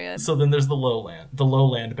popcorn, man. So then there's the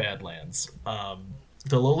lowland Badlands.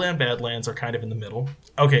 The lowland Badlands are kind of in the middle.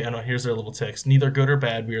 Okay, I know, here's their little text. Neither good or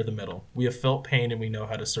bad, we are the middle. We have felt pain and we know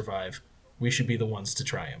how to survive. We should be the ones to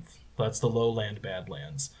triumph. That's the lowland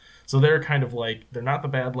Badlands. So they're kind of like, they're not the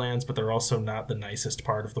Badlands, but they're also not the nicest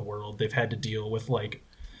part of the world. They've had to deal with like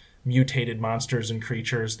mutated monsters and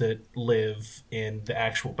creatures that live in the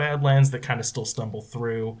actual Badlands that kind of still stumble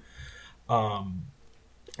through.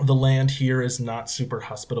 The land here is not super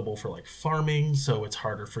hospitable for like farming, so it's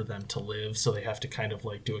harder for them to live. So they have to kind of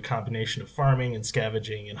like do a combination of farming and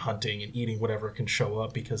scavenging and hunting and eating whatever can show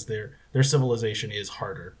up because their civilization is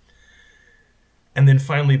harder. And then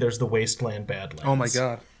finally there's the wasteland Badlands. Oh my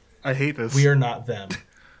god. I hate this. We are not them.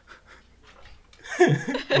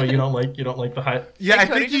 Well, you don't like the high... Yeah,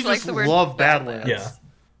 Like, I think you just love Badlands. Yeah.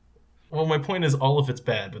 Well, my point is all of it's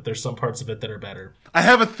bad, but there's some parts of it that are better. I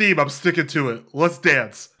have a theme. I'm sticking to it. Let's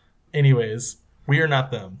dance. Anyways, we are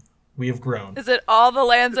not them. We have grown. Is it all the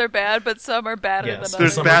lands are bad, but some are badder than others?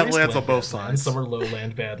 There's some Badlands are on both Badlands, sides. some are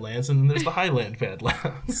lowland Badlands, and then there's the highland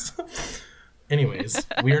Badlands. Anyways,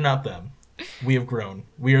 we are not them. We have grown.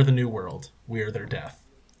 We are the new world. We are their death.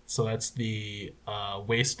 So that's the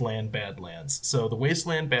wasteland Badlands. So the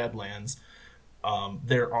wasteland Badlands,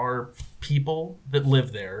 there are people that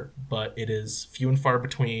live there, but it is few and far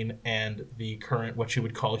between, and the current, what you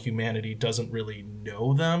would call humanity, doesn't really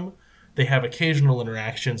know them. They have occasional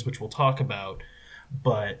interactions, which we'll talk about,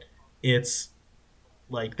 but it's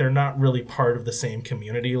like they're not really part of the same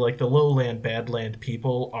community. Like the lowland Badland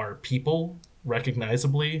people are people,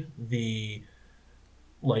 recognizably. The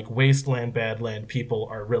like wasteland Badland people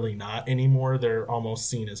are really not anymore. They're almost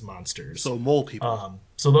seen as monsters. So mole people.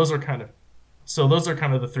 So those are kind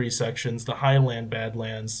of the three sections. The highland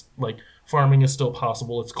Badlands, like farming is still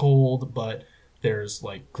possible. It's cold, but there's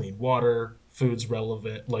like clean water, food's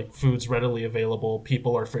readily available.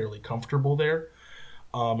 People are fairly comfortable there.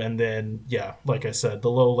 And then, yeah, like I said,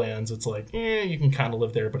 the lowlands, it's like, you can kind of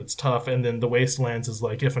live there, but it's tough. And then the wastelands is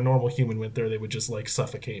like, if a normal human went there, they would just like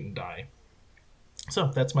suffocate and die.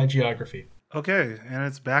 So that's my geography. Okay, and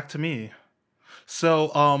it's back to me.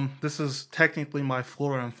 So, this is technically my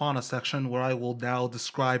flora and fauna section where I will now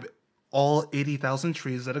describe all 80,000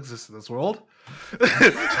 trees that exist in this world.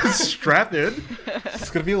 Strap in.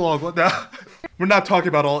 It's going to be a long one. Now, we're not talking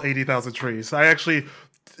about all 80,000 trees. I actually,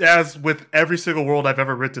 as with every single world I've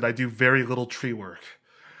ever written, I do very little tree work.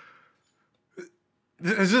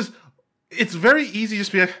 It's very easy to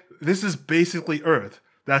just be like, this is basically Earth.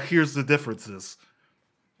 Now, here's the differences.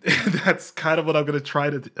 That's kind of what I'm going to try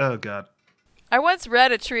to... Oh, God. I once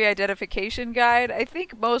read a tree identification guide, I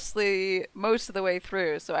think most of the way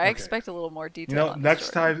through, so I expect a little more detail. You know,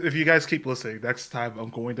 next time, if you guys keep listening, next time I'm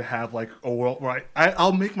going to have like a world where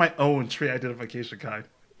I'll make my own tree identification guide.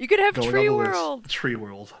 You could have Going Tree on the list. World. Tree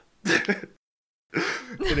World.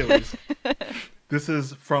 Anyways, this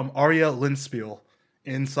is from Arya Linspiel,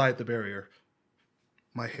 Inside the Barrier.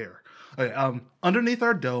 My hair. Okay, underneath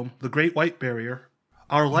our dome, the Great White Barrier,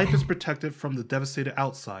 our life is protected from the devastated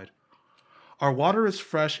outside. Our water is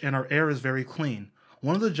fresh and our air is very clean.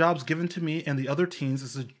 One of the jobs given to me and the other teens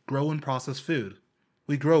is to grow and process food.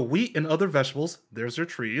 We grow wheat and other vegetables, there's your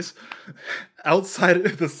trees, outside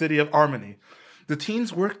of the city of Harmony. The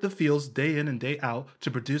teens work the fields day in and day out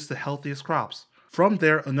to produce the healthiest crops. From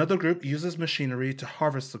there, another group uses machinery to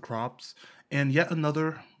harvest the crops, and yet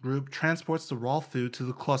another group transports the raw food to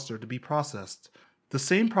the cluster to be processed. The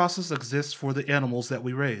same process exists for the animals that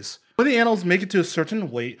we raise. When the animals make it to a certain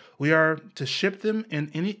weight, we are to ship them and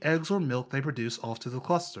any eggs or milk they produce off to the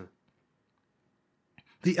cluster.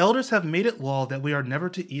 The elders have made it law that we are never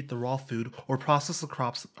to eat the raw food or process the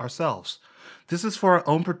crops ourselves. This is for our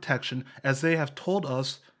own protection, as they have told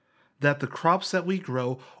us that the crops that we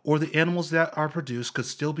grow or the animals that are produced could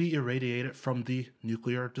still be irradiated from the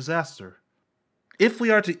nuclear disaster. If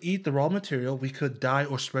we are to eat the raw material, we could die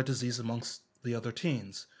or spread disease amongst the other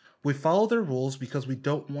teens. We follow their rules because we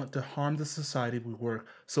don't want to harm the society we work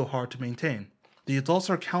so hard to maintain. The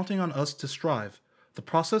adults are counting on us to strive. The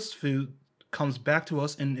processed food comes back to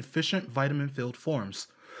us in efficient vitamin-filled forms.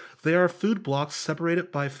 They are food blocks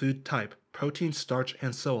separated by food type, protein, starch,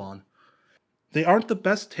 and so on. They aren't the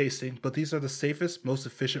best tasting, but these are the safest, most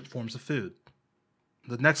efficient forms of food.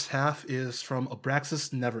 The next half is from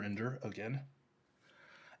Abraxas Neverender again.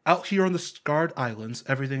 Out here on the scarred islands,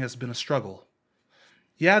 everything has been a struggle.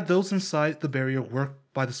 Yeah, those inside the barrier work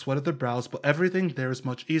by the sweat of their brows, but everything there is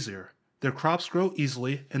much easier. Their crops grow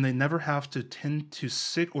easily, and they never have to tend to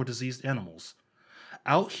sick or diseased animals.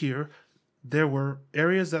 Out here, there were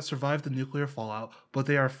areas that survived the nuclear fallout, but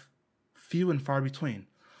they are few and far between.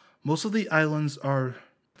 Most of the islands are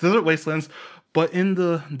desert wastelands, but in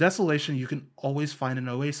the desolation you can always find an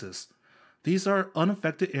oasis. These are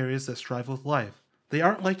unaffected areas that strive with life. They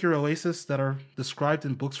aren't like your oasis that are described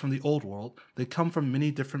in books from the old world. They come from many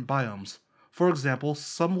different biomes. For example,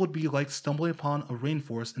 some would be like stumbling upon a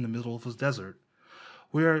rainforest in the middle of a desert,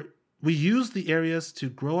 where we use the areas to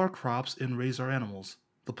grow our crops and raise our animals.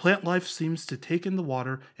 The plant life seems to take in the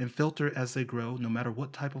water and filter as they grow, no matter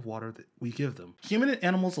what type of water that we give them. Human and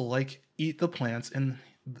animals alike eat the plants, and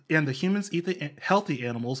the humans eat the healthy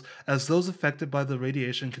animals, as those affected by the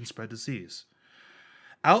radiation can spread disease.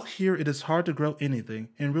 Out here, it is hard to grow anything,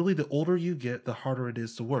 and really the older you get, the harder it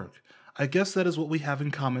is to work. I guess that is what we have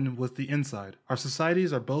in common with the inside. Our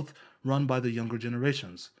societies are both run by the younger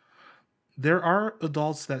generations. There are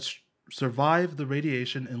adults that survive the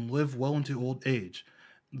radiation and live well into old age.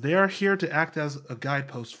 They are here to act as a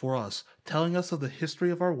guidepost for us, telling us of the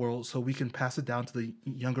history of our world so we can pass it down to the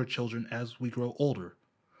younger children as we grow older.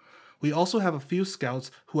 We also have a few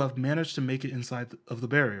scouts who have managed to make it inside of the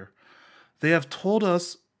barrier. They have told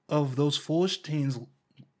us of the foolish teens'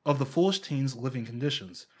 living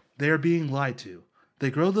conditions. They are being lied to. They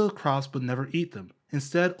grow the crops but never eat them.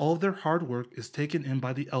 Instead, all of their hard work is taken in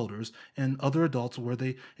by the elders and other adults where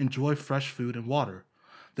they enjoy fresh food and water.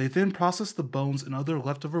 They then process the bones and other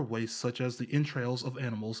leftover waste such as the entrails of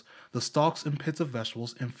animals, the stalks and pits of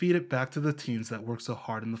vegetables, and feed it back to the teens that work so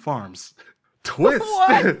hard in the farms. Twist!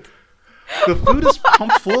 What? The food is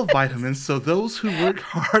pumped full of vitamins so those who work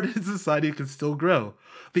hard in society can still grow.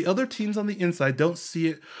 The other teens on the inside don't see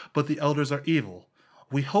it, but the elders are evil.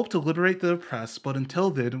 We hope to liberate the oppressed, but until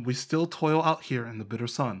then, we still toil out here in the bitter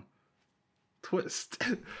sun. Twist.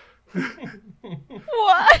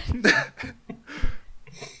 What?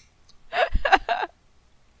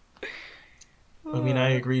 I mean, I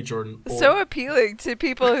agree, Jordan. So appealing to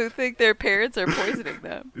people who think their parents are poisoning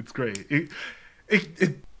them. It's great.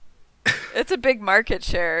 It's a big market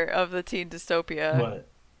share of the teen dystopia. What?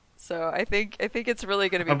 So I think it's really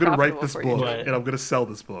going to be. I'm going to write this for book, you. and I'm going to sell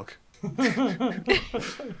this book.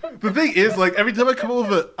 The thing is, like, every time I come up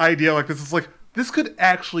with an idea like this, it's like, this could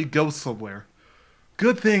actually go somewhere.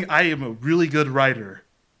 Good thing I am a really good writer.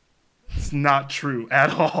 It's not true at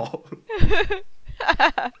all.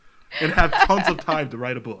 And have tons of time to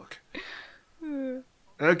write a book.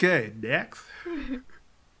 Okay, next.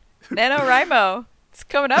 NaNoWriMo. It's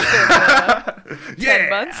coming up in 10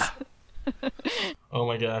 months. Oh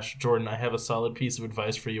my gosh, Jordan, I have a solid piece of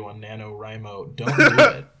advice for you on NaNoWriMo. Don't do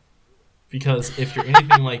it. Because if you're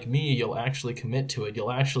anything like me, you'll actually commit to it.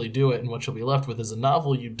 You'll actually do it, and what you'll be left with is a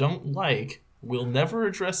novel you don't like, will never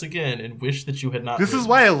address again, and wish that you had not This written. is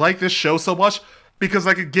why I like this show so much, because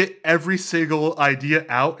I could get every single idea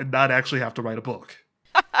out and not actually have to write a book.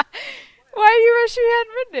 Why do you wish you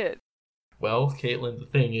hadn't written it? Well, Caitlin, the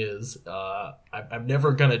thing is, I'm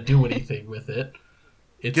never going to do anything with it.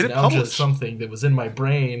 It's Get it now published. just something that was in my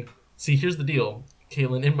brain. See, here's the deal.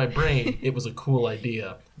 Caitlin, in my brain, it was a cool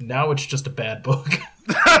idea. Now it's just a bad book.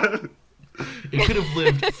 It could have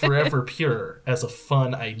lived forever pure as a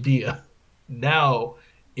fun idea. Now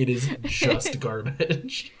it is just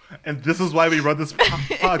garbage. And this is why we run this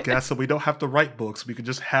podcast, so we don't have to write books. We can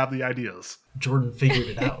just have the ideas. Jordan figured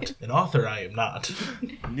it out. An author I am not.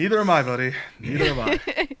 Neither am I, buddy. Neither am I.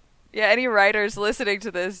 Yeah, any writers listening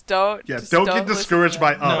to this, don't Yeah, just don't get listen to discouraged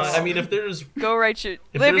by them. No, us. I mean, if there's Go write your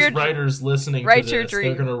if live there's your writers listening write to your this, they're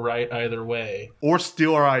dream. going to write either way. Or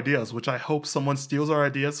steal our ideas, which I hope someone steals our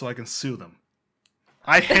ideas so I can sue them.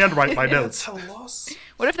 I handwrite my notes.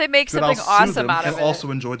 What if they make Then I'll something sue awesome them out of and it? also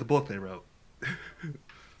enjoy the book they wrote.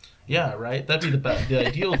 Yeah, right? That'd be the best. The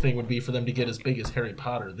ideal thing would be for them to get as big as Harry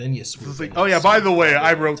Potter. Then you swoop It's in like, and oh yeah, sue by the them way, and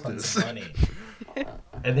I get wrote tons this. of money.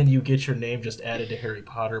 And then you get your name just added to Harry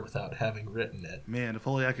Potter without having written it. Man, if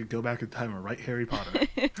only I could go back in time and write Harry Potter.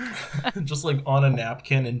 Just like on a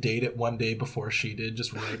napkin and date it one day before she did.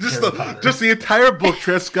 Just write Harry Potter. Just the entire book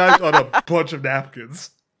transcribed on a bunch of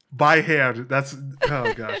napkins. By hand. That's,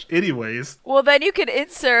 oh gosh. Anyways. Well, then you could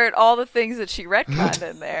insert all the things that she retconned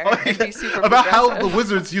in there. And be super About how the progressive.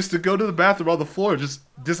 wizards used to go to the bathroom on the floor and just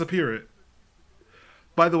disappear it.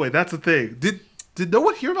 By the way, that's the thing. Did no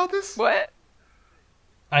one hear about this? What?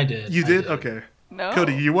 I did. You did? Okay. No.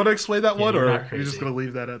 Cody, you want to explain that one, you're or not you're crazy. just going to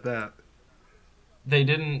leave that at that? They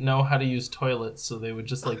didn't know how to use toilets, so they would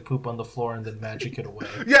just like poop on the floor and then magic it away.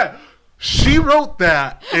 Yeah, she wrote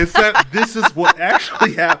that and said this is what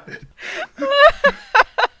actually happened.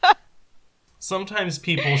 Sometimes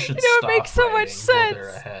people should You know, it stop makes so much writing while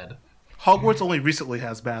they're sense. ahead. Hogwarts only recently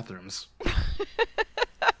has bathrooms.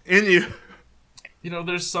 And You know,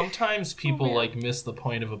 there's sometimes people man. like miss the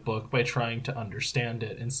point of a book by trying to understand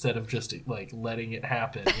it instead of just like letting it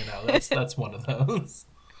happen. You know, that's one of those.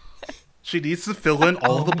 she needs to fill in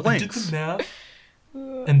all the I did blanks. the math,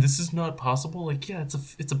 and this is not possible. Like, yeah,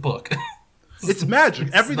 it's a book. It's magic.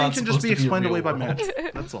 It's Everything not can just supposed be to be explained real away by world.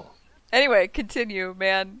 magic. That's all. Anyway, continue,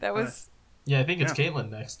 man. That was. Yeah, I think it's Yeah.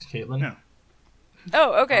 Caitlin next. Caitlin. Yeah.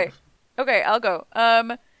 Oh, okay. Okay, I'll go.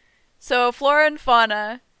 So flora and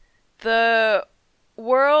fauna, the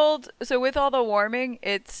world. So with all the warming,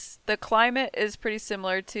 the climate is pretty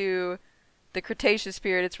similar to the Cretaceous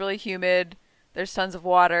period. It's really humid. There's tons of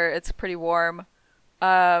water. It's pretty warm.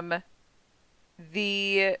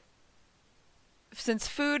 Since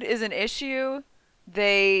food is an issue,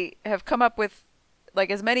 they have come up with like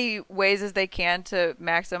as many ways as they can to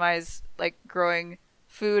maximize like growing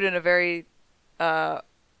food in a very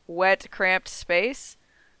wet, cramped space.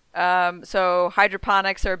 So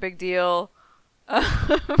hydroponics are a big deal.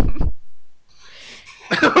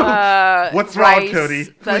 What's wrong, rice, Cody?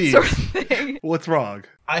 that Please. sort of thing. What's wrong?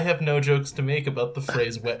 I have no jokes to make about the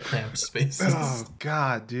phrase "wet cramped spaces." Oh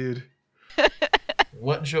God, dude.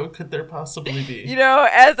 What joke could there possibly be? You know,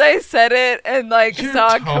 as I said it and like Your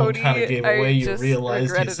saw tone Cody, kind of gave I away you just realized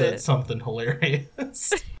you regretted said it. something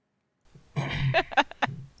hilarious.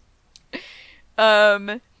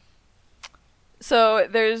 So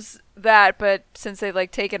there's that, but since they've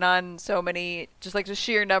like taken on so many, just like the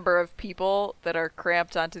sheer number of people that are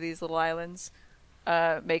cramped onto these little islands,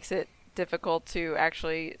 makes it difficult to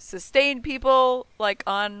actually sustain people like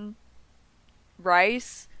on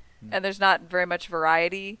rice, and there's not very much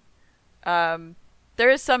variety. There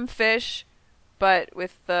is some fish, but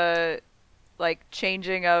with the like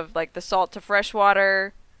changing of like the salt to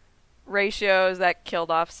freshwater ratios, that killed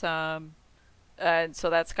off some, and so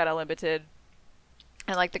that's kind of limited.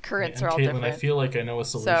 And like the currents And are all Caitlin, different. I feel like I know a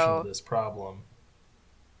solution So- to this problem.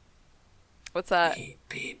 What's that? Eat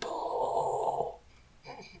people.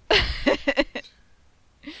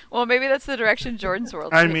 Well, maybe that's the direction Jordan's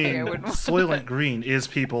World's I taking. mean, wouldn't want- Soylent Green is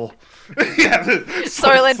people. Yeah,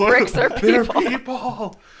 Soylent bricks are they're people.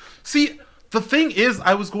 people. See, the thing is,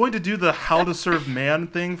 I was going to do the How to Serve Man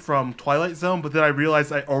thing from Twilight Zone, but then I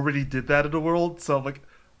realized I already did that in the world, so I'm like,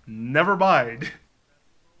 never mind.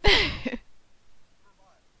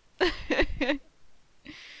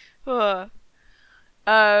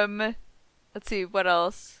 Let's see what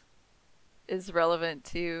else is relevant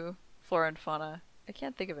to flora and fauna. I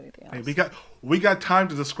can't think of anything else. Hey, we got time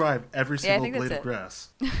to describe every Yeah, I single think blade that's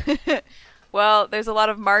of grass. Well, there's a lot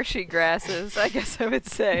of marshy grasses, I guess I would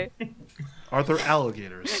say. Are there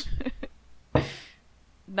alligators?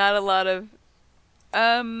 Not a lot of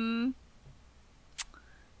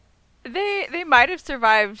they might have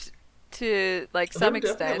survived to like some There'll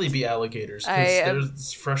extent. definitely be alligators I am- because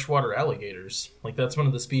there's freshwater alligators. Like that's one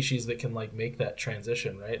of the species that can like make that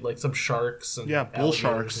transition, right? Like some sharks and Yeah, bull alligators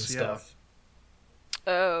sharks, and yeah. stuff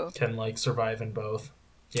Oh, can like survive in both.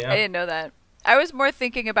 Yeah, I didn't know that. I was more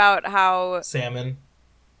thinking about how salmon.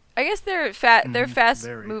 I guess they're they're fast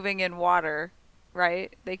very. moving in water,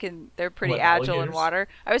 right? They're pretty What, agile in alligators? water.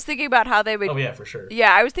 I was thinking about how they would Oh yeah, for sure.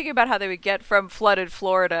 Yeah, I was thinking about how they would get from flooded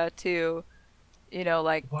Florida to, you know,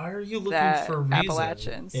 like Why are you looking The for reason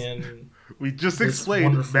Appalachians. in We just this explained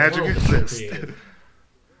wonderful magic world we've exists. created?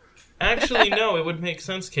 Actually, no, it would make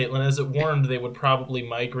sense, Caitlin. As it warmed, they would probably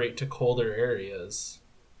migrate to colder areas.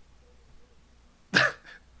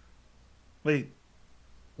 Wait,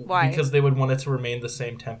 why? Because they would want it to remain the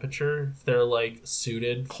same temperature if they're like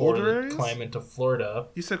suited for Colder the areas? climate of Florida.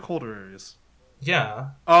 you said colder areas. Yeah.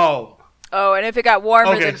 Oh, Oh, and if it got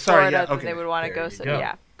warmer Okay, than sorry, Florida, yeah, then okay. they would want to There go. you So go.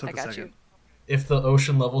 yeah, Took I a got second. you. If the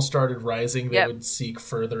ocean level started rising, they Yep. would seek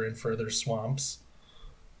further and further swamps.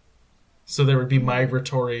 So there would be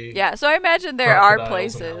migratory Yeah, so I imagine there are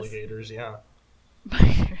crocodiles and places. alligators, yeah.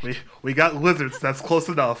 we got lizards. That's close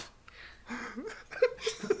enough.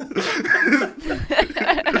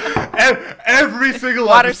 Every single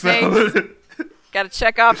Water episode. Got to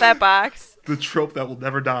check off that box. The trope that will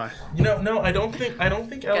never die. You know, no, I don't think check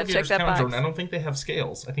alligators that count, box. Jordan. I don't think they have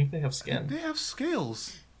scales. I think they have skin. They have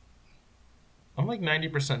scales. I'm like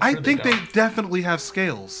 90% sure I think they they don't. definitely have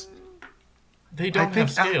scales. They don't think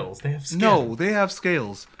have scales. They have skin. No, they have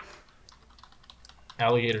scales.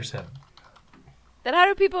 Alligators have Then how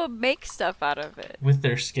do people make stuff out of it? with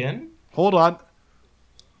their skin. Hold on.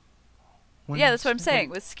 Yeah, that's what I'm saying.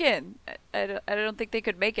 With skin, I don't think they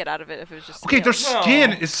could make it out of it if it was just. Okay, their scales.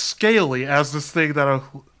 skin is scaly as this thing that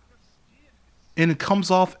and it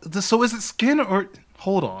comes off. So is it skin or?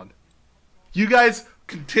 Hold on. You guys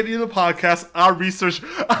continue the podcast. I'm researching.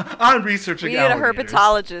 We need a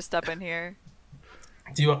herpetologist up in here.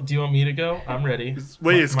 Do you want me to go? I'm ready.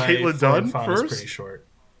 Wait, is My Caitlin flora and done fauna is first? pretty short.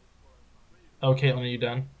 Oh, Caitlin, are you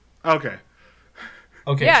done? Okay.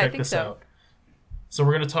 Okay, Yeah, I check think this so. out. So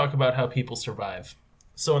we're going to talk about how people survive.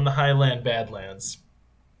 So in the highland badlands,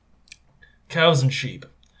 cows and sheep.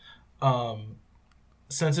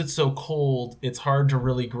 Since it's so cold, it's hard to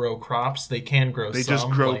really grow crops. They can grow They some, just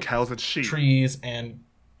grow like cows and sheep. trees and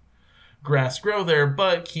grass grow there,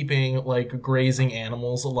 but keeping like grazing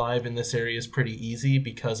animals alive in this area is pretty easy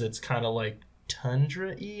because it's kind of like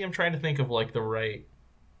tundra-y. I'm trying to think of like the right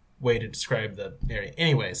way to describe the area.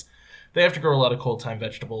 Anyways, they have to grow a lot of cold time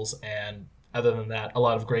vegetables, and other than that, a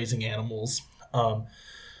lot of grazing animals.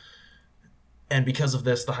 And because of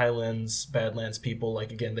this, the Highlands, Badlands people,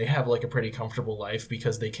 like, again, they have, like, a pretty comfortable life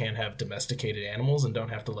because they can have domesticated animals and don't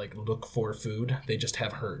have to, like, look for food. They just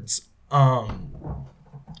have herds.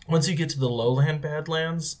 Once you get to the lowland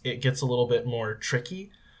Badlands, it gets a little bit more tricky.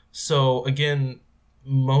 So, again,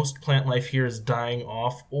 most plant life here is dying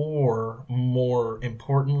off, or more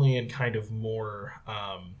importantly and kind of more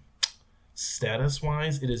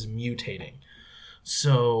status-wise, it is mutating.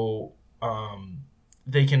 So,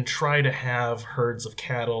 they can try to have herds of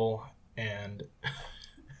cattle and...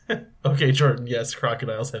 Okay, Jordan, yes,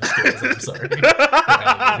 crocodiles have scales, I'm sorry.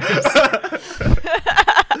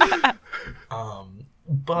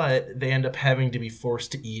 But they end up having to be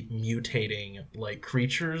forced to eat mutating, like,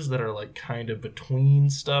 creatures that are, like, kind of between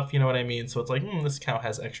stuff, you know what I mean? So it's like, this cow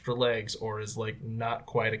has extra legs, or is, like, not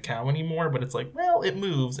quite a cow anymore, but it's like, well, it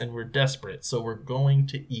moves, and we're desperate, so we're going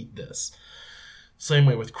to eat this. Same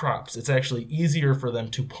way with crops. It's actually easier for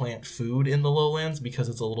them to plant food in the lowlands because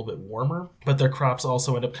it's a little bit warmer, but their crops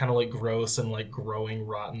also end up kind of like gross and like growing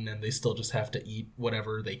rotten, and they still just have to eat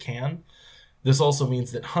whatever they can. This also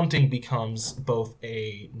means that hunting becomes both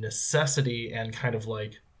a necessity and kind of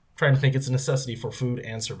like, trying to think, it's a necessity for food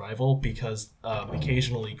and survival, because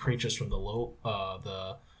occasionally creatures from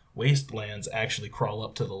the wastelands actually crawl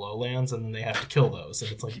up to the lowlands, and then they have to kill those.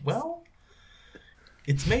 And it's like, well,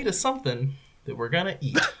 it's made of something that we're gonna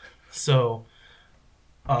eat. So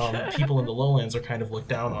people in the lowlands are kind of looked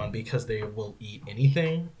down on because they will eat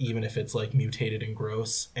anything, even if it's like mutated and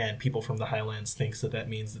gross, and people from the highlands thinks that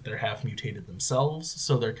means that they're half mutated themselves,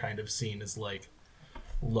 so they're kind of seen as like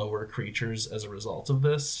lower creatures as a result of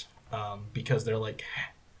this, because they're like...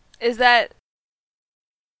 Is that...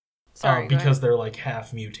 Sorry, because they're like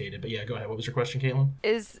half mutated. But yeah, go ahead. What was your question, Caitlin?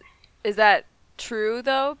 Is that true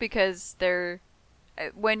though? Because they're...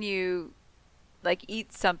 When you like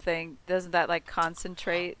eat something, doesn't that like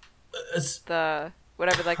concentrate the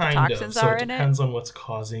whatever like the toxins are in it? So it depends on what's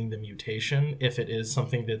causing the mutation. If it is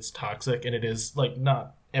something that's toxic, and it is like,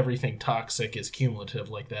 not everything toxic is cumulative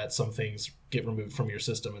like that. Some things get removed from your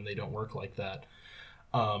system and they don't work like that.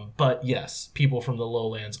 But yes, people from the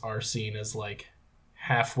lowlands are seen as like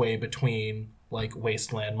halfway between like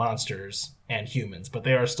wasteland monsters and humans, but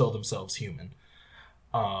they are still themselves human.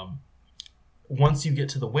 Once you get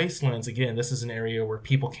to the wastelands, again, this is an area where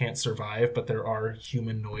people can't survive, but there are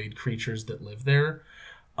humanoid creatures that live there.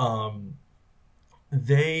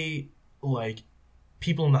 They, like,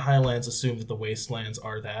 people in the highlands assume that the wastelands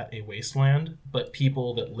are a wasteland, but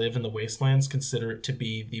people that live in the wastelands consider it to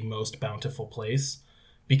be the most bountiful place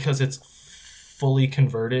because it's fully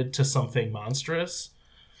converted to something monstrous,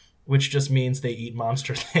 which just means they eat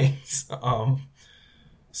monster things.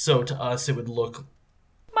 So to us, it would look...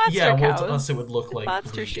 to us it would look like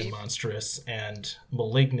bleak and monstrous and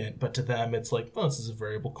malignant, but to them it's like, well, this is a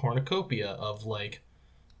variable cornucopia of like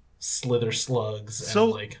slither slugs and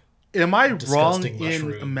like... Am I wrong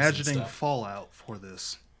in imagining Fallout for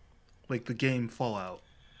this? Like the game Fallout?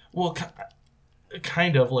 Well,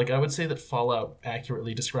 kind of. Like, I would say that Fallout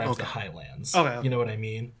accurately describes the Highlands. Okay. You know what I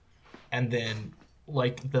mean? And then,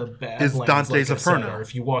 like, the Badlands, is Dante's Inferno. Or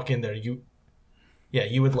if you walk in there, you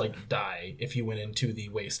would, like, die if you went into the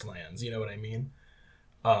Wastelands. You know what I mean?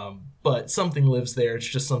 But something lives there. It's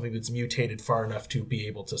just something that's mutated far enough to be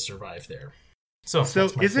able to survive there. So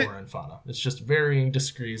that's my flora and fauna. It's just varying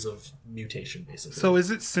degrees of mutation, basically. So is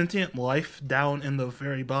it sentient life down in the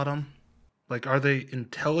very bottom? Like, are they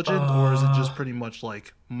intelligent, or is it just pretty much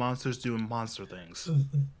like monsters doing monster things?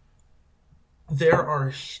 there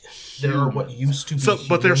are what used to be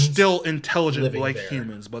but they're humans still intelligent living like there.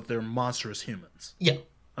 humans, but they're monstrous humans. Yeah.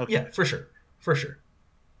 Okay. Yeah, for sure.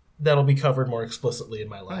 That'll be covered more explicitly in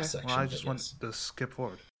my last section. Well, I just want to skip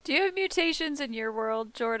forward. Do you have mutations in your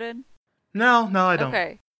world, Jordan? No, I don't.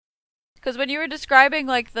 Okay. Because when you were describing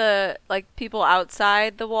like the people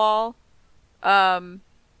outside the wall,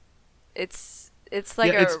 it's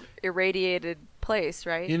like Yeah, it's- irradiated place,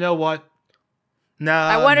 right? You know what? No,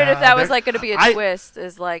 I wondered if that was like going to be a I- twist,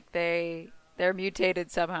 is like they're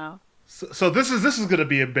mutated somehow. So this is going to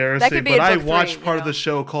be embarrassing, That could be but in I book watched 3, part you of know. the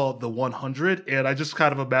show called The 100, and I just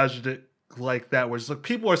kind of imagined it like that, where it's like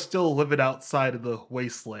people are still living outside of the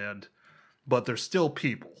wasteland, but they're still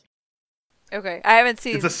people. Okay, I haven't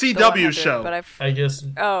seen. It's a the CW 100, show. but I've. I guess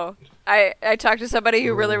I talked to somebody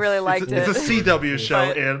who really liked It's it. a CW show,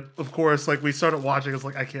 But- and of course, like we started watching, it's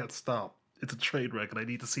like I can't stop. It's a train wreck, and I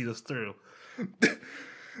need to see this through.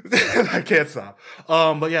 I can't stop.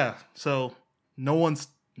 But yeah, so no one's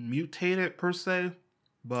mutated per se,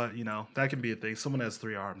 but you know that can be a thing. Someone has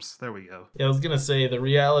 3 arms. There we go. I was gonna say the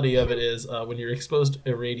reality of it is when you're exposed to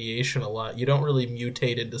irradiation a lot, you don't really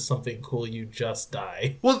mutate into something cool. You just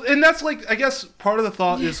die. Well, and that's like I guess part of the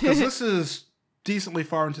thought is because this is decently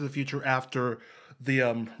far into the future after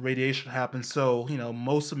the radiation happened. So you know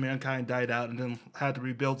most of mankind died out and then had to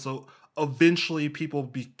rebuild. So eventually people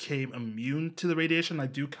became immune to the radiation. I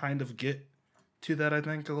do kind of get to that, I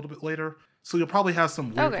think, a little bit later. So you'll probably have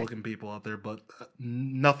some weird looking people out there, but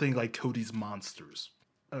nothing like Cody's monsters.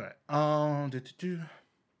 Alright,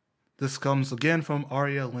 this comes again from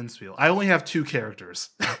Arya Linsfield. I only have 2 characters.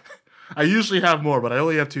 I usually have more, but I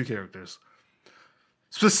only have 2 characters.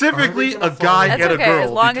 Specifically, a guy That's and a okay, girl. as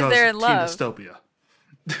long as because they're in Teen love. Dystopia.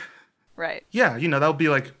 Right. Yeah, you know, that would be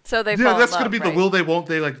like... So they yeah, fall in that's going to love, be right? the will they, won't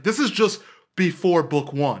they. Like, this is just before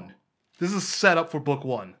book 1. This is set up for book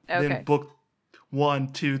 1. Okay. Then book 1,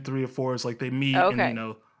 2, 3, or 4 is like they meet and, Okay. you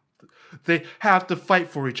know, they have to fight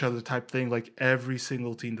for each other type thing, like every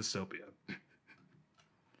single Teen Dystopia.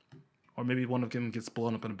 Or maybe one of them gets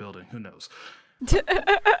blown up in a building. Who knows?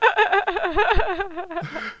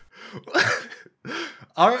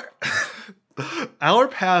 Our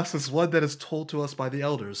past is one that is told to us by the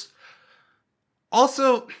elders.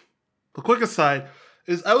 Also, a quick aside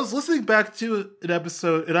is I was listening back to an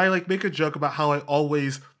episode and I like make a joke about how I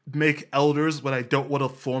always make elders when I don't want to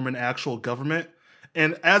form an actual government.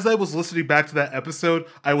 And as I was listening back to that episode,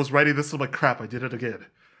 I was writing this. I'm like, crap, I did it again.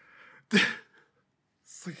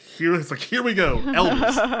 It's like here we go,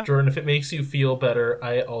 elders. Jordan, if it makes you feel better,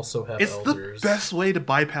 I also have It's elders. the best way to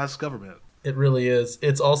bypass government. It really is.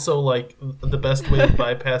 It's also like the best way of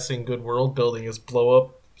bypassing good world building is blow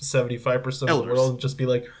up 75% of the Elders. world and just be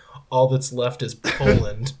like, all that's left is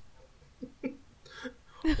Poland.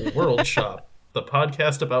 World Shop, the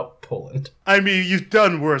podcast about Poland. I mean, you've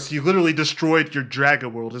done worse. You literally destroyed your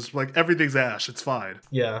dragon world. It's like everything's ash. It's fine.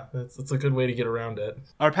 Yeah, it's a good way to get around it.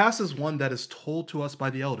 Our past is one that is told to us by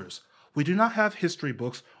the elders. We do not have history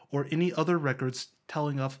books or any other records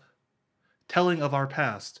telling of our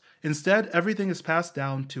past. Instead, everything is passed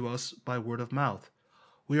down to us by word of mouth.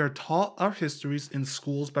 We are taught our histories in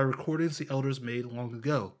schools by recordings the elders made long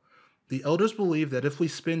ago. The elders believe that if we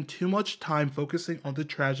spend too much time focusing on the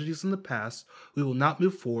tragedies in the past, we will not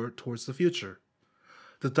move forward towards the future.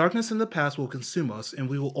 The darkness in the past will consume us, and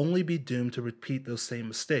we will only be doomed to repeat those same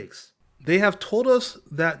mistakes. They have told us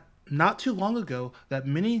that not too long ago that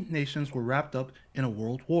many nations were wrapped up in a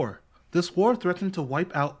world war. This war threatened to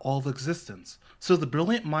wipe out all of existence. So the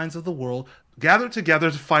brilliant minds of the world gathered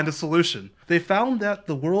together to find a solution. They found that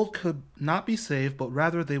the world could not be saved, but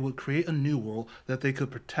rather they would create a new world that they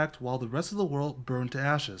could protect while the rest of the world burned to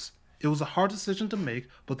ashes. It was a hard decision to make,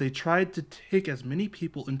 but they tried to take as many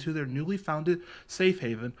people into their newly founded safe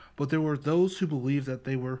haven, but there were those who believed that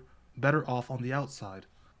they were better off on the outside.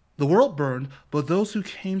 The world burned, but those who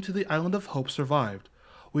came to the Island of Hope survived.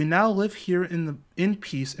 We now live here in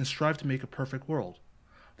peace and strive to make a perfect world.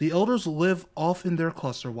 The elders live off in their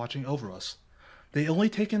cluster watching over us. They only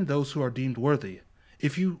take in those who are deemed worthy.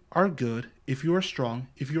 If you are good, if you are strong,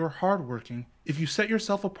 if you are hardworking, if you set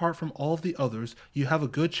yourself apart from all of the others, you have a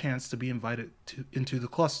good chance to be invited into the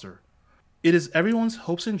cluster. It is everyone's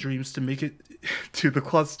hopes and dreams to make it to the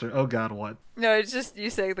cluster. Oh God, what? No, it's just you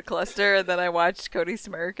saying the cluster, and then I watched Cody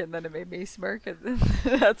smirk, and then it made me smirk, and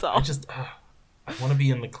that's all. I want to be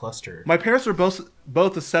in the cluster. My parents were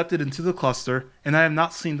both accepted into the cluster, and I have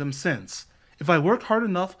not seen them since. If I work hard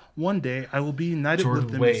enough, one day I will be united Jordan,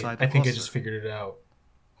 with them wait, inside the I think cluster. I just figured it out.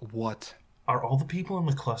 What? Are all the people in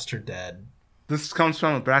the cluster dead? This comes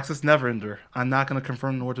from Abraxas Neverender. I'm not going to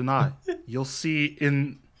confirm nor deny. You'll see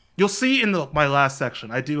You'll see in my last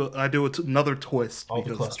section. I do another twist All the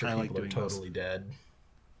because cluster I like people are doing totally this. dead.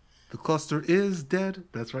 The cluster is dead.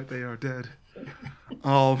 That's right, they are dead.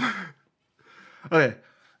 Okay.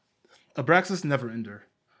 Abraxas Neverender.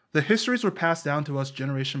 The histories were passed down to us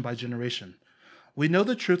generation by generation. We know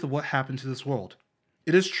the truth of what happened to this world.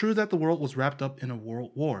 It is true that the world was wrapped up in a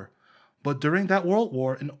world war, but during that world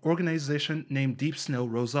war, an organization named Deep Snow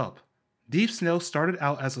rose up. Deep Snow started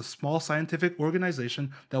out as a small scientific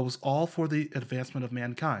organization that was all for the advancement of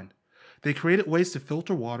mankind. They created ways to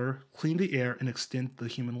filter water, clean the air, and extend the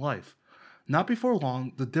human life. Not before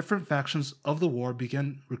long, the different factions of the war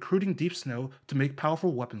began recruiting Deep Snow to make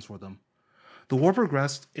powerful weapons for them. The war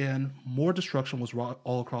progressed, and more destruction was wrought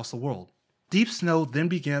all across the world. Deep Snow then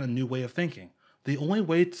began a new way of thinking. The only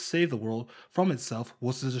way to save the world from itself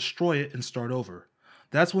was to destroy it and start over.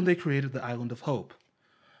 That's when they created the Island of Hope.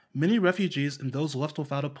 Many refugees and those left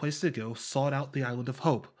without a place to go sought out the Island of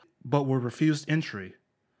Hope, but were refused entry.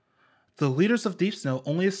 The leaders of Deep Snow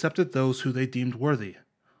only accepted those who they deemed worthy.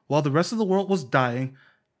 While the rest of the world was dying,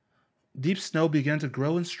 Deep Snow began to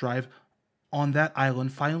grow and strive on that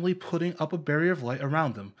island, finally putting up a barrier of light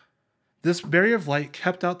around them. This barrier of light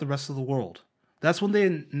kept out the rest of the world. That's when they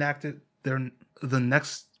enacted the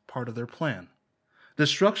next part of their plan.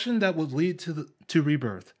 Destruction that would lead to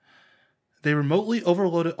rebirth. They remotely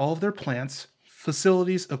overloaded all of their plants,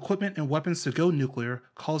 facilities, equipment, and weapons to go nuclear,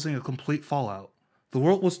 causing a complete fallout. The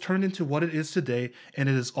world was turned into what it is today, and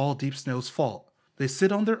it is all Deep Snow's fault. They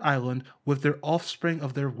sit on their island with their offspring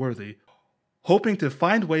of their worthy, hoping to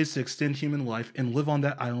find ways to extend human life and live on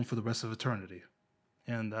that island for the rest of eternity.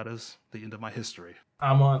 And that is the end of my history.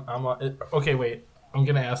 I'm on. Okay, wait. I'm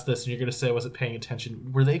gonna ask this, and you're gonna say I wasn't paying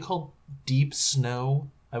attention. Were they called Deep Snow?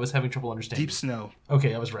 I was having trouble understanding. Deep Snow.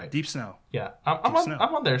 Okay, I was right. Deep Snow. Yeah, I'm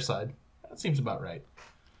on their side. That seems about right.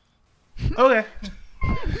 Okay.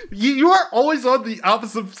 You are always on the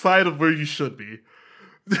opposite side of where you should be.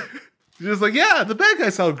 You're just like, yeah, the bad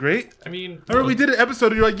guys sound great. I mean, remember we did an episode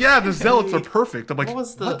and you're like, yeah, the zealots are perfect. I'm like, what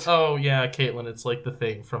was the? What? Oh yeah, Caitlin. It's like the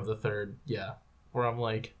thing from the third. Yeah, where I'm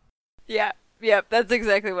like, Yeah, that's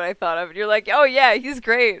exactly what I thought of. You're like, oh yeah, he's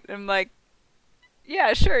great. I'm like,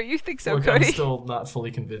 yeah, sure, you think so, look, Cody. I'm still not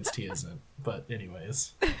fully convinced he isn't. But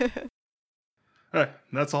anyways, all right,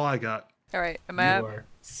 that's all I got. All right, am you I up? are.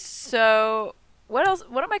 So, what else?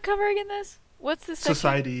 What am I covering in this? What's this section?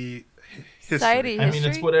 Society history. Society I mean, it's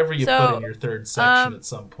history? whatever you So, put in your third section at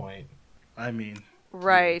some point. I mean,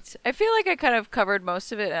 Right. I feel like I kind of covered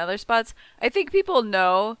most of it in other spots. I think people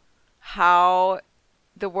know how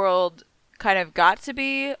the world kind of got to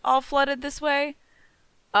be all flooded this way.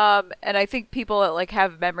 And I think people like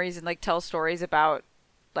have memories and like tell stories about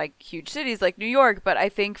like huge cities like New York, but I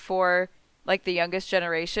think for like the youngest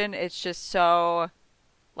generation, it's just so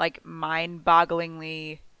like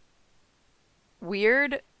mind-bogglingly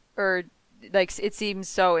weird, or like it seems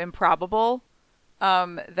so improbable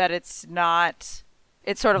that it's not.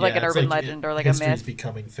 It's sort of like an urban legend or like a myth. History's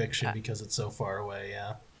becoming fiction because it's so far away.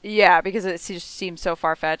 Yeah. Yeah, because it just seems so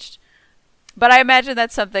far-fetched. But I imagine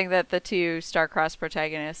that's something that the two star-crossed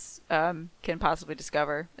protagonists can possibly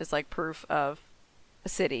discover as like proof of a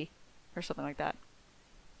city or something like that.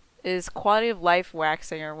 Is quality of life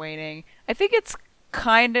waxing or waning? I think it's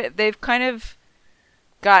they've kind of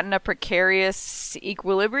gotten a precarious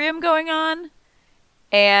equilibrium going on,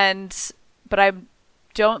 but I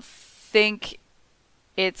don't think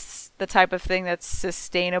it's the type of thing that's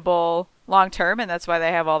sustainable long term, and that's why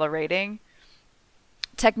they have all the rating.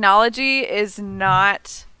 Technology is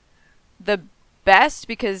not the best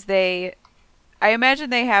because I imagine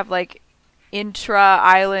they have like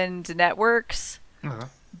intra-island networks,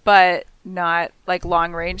 but not like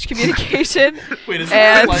long-range communication. Wait, is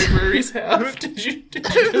that what libraries have? Did you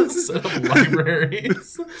just set up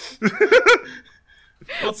libraries?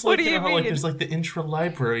 Well, it's What like, do you know you how like mean? there's like the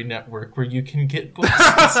intra-library network where you can get books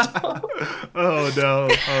and stuff. oh no.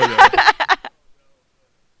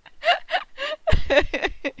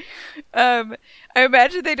 I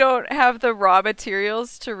imagine they don't have the raw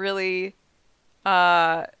materials to really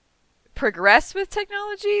progress with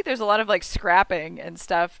technology. There's a lot of like scrapping and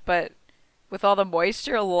stuff, but with all the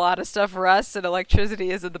moisture, a lot of stuff rusts and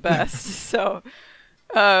electricity isn't the best. So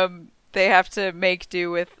they have to make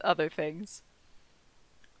do with other things.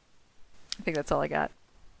 I think that's all I got.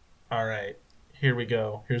 All right, here we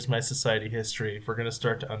go. Here's my society history. We're gonna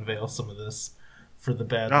start to unveil some of this for the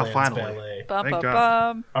Badlands finally. Ballet. Bum, Thank bum, God.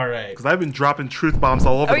 bum. All right. Because I've been dropping truth bombs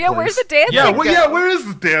all over Oh the yeah, place. where's the dancing? Yeah, go? where is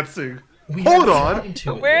the dancing? We Hold haven't on. gotten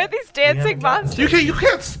to it Where are yet. these We haven't dancing gotten monsters? to it. You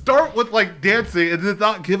can't start with like dancing and then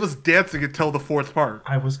not give us dancing until the fourth part.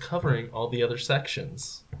 I was covering all the other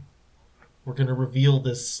sections. We're going to reveal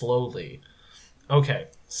this slowly. Okay,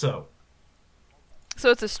 so... So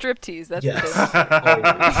it's a striptease. That's yes, what it is.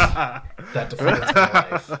 always. That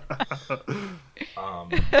defines my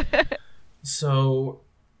life. So,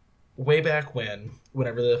 way back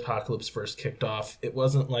whenever the apocalypse first kicked off, it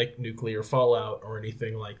wasn't like nuclear fallout or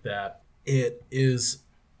anything like that. It is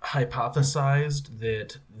hypothesized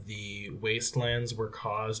that the wastelands were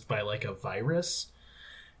caused by like a virus,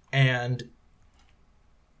 and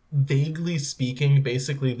vaguely speaking,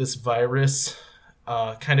 basically this virus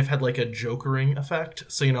kind of had like a jokering effect.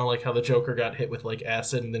 So, you know, like how the Joker got hit with like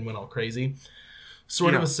acid and then went all crazy.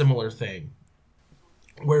 Sort of a similar thing,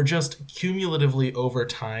 where just cumulatively over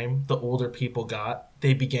time, the older people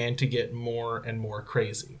they began to get more and more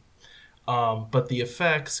crazy. But the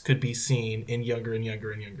effects could be seen in younger and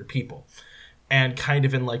younger and younger people. And kind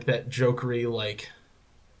of in like that jokery, like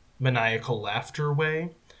maniacal laughter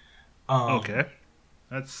way. Okay.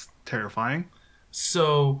 That's terrifying.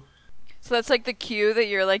 So that's like the cue that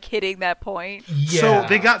you're like hitting that point. yeah. So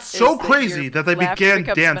they got so crazy that they began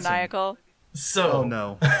dancing. Maniacal. So Oh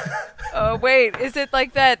no. Oh wait, is it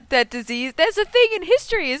like that disease? That's a thing in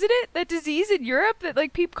history, isn't it? That disease in Europe that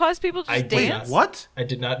like caused people to just dance. What? I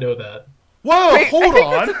did not know that. Whoa, Wait, hold I think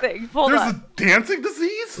on. that's a thing. Hold There's on. a dancing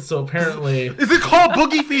disease? So apparently Is it called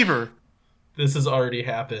boogie fever? this has already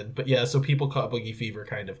happened. But yeah, so people caught boogie fever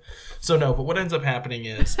kind of. So no, but what ends up happening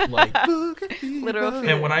is like Literal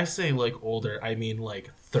fever. and when I say like older, I mean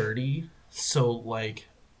like 30. So like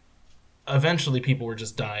eventually people were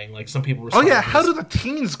just dying. Like some people were Oh yeah, how do the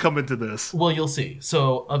teens come into this? Well, you'll see.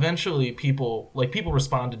 So eventually people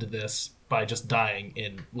responded to this by just dying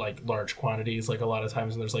in like large quantities. Like a lot of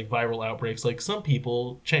times when there's like viral outbreaks, like some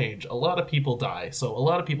people change, a lot of people die. So a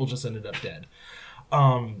lot of people just ended up dead.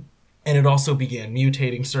 And it also began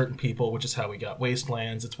mutating certain people, which is how we got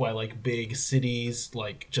wastelands. It's why like big cities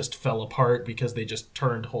like just fell apart because they just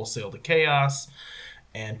turned wholesale to chaos.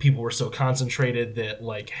 And people were so concentrated that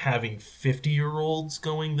like having 50-year-olds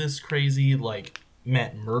going this crazy like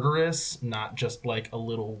meant murderous, not just like a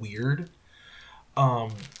little weird.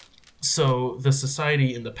 So the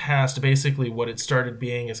society in the past, basically what it started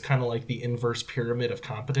being is kind of like the inverse pyramid of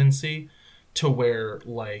competency, to where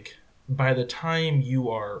like by the time you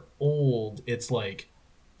are old, it's like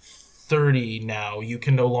 30 now, you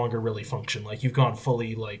can no longer really function. Like you've gone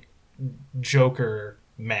fully like Joker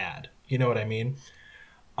mad. You know what I mean?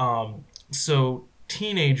 So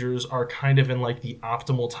teenagers are kind of in like the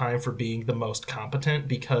optimal time for being the most competent,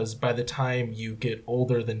 because by the time you get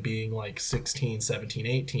older than being like 16, 17,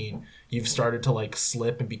 18, you've started to like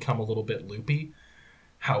slip and become a little bit loopy.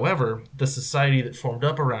 However, the society that formed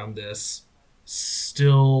up around this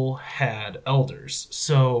still had elders.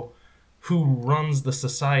 So who runs the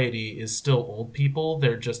society is still old people.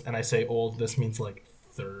 They're just, and I say old, this means like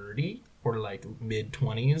 30 or like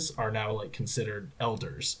mid-20s are now like considered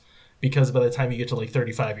elders, because by the time you get to like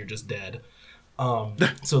 35 you're just dead.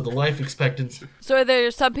 So the life expectancy. So are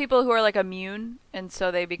there some people who are like immune and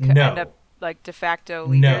so they No. end up like de facto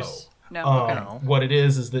leaders? No. Okay. What it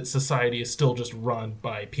is that society is still just run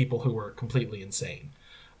by people who are completely insane.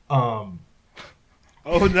 Oh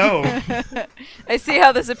no. I see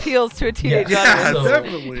how this appeals to a teenage Yeah. audience. So-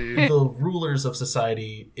 Definitely. The rulers of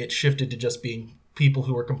society, it shifted to just being people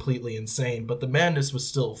who were completely insane, but the madness was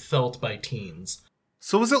still felt by teens.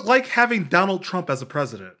 So is it like having Donald Trump as a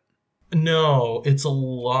president? No, it's a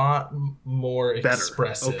lot more Better.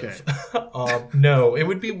 expressive. No, it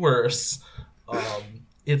would be worse.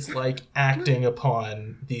 It's like acting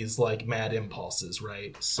upon these like mad impulses,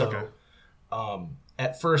 right? So,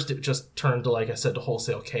 at first it just turned to, like I said, to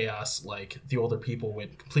wholesale chaos. Like the older people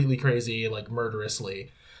went completely crazy, like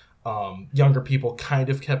murderously. Younger people kind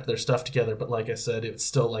of kept their stuff together, but like I said, it's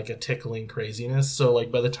still like a tickling craziness. So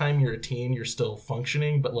like by the time you're a teen, you're still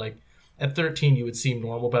functioning, but like at 13 you would seem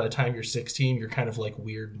normal. By the time you're 16, you're kind of like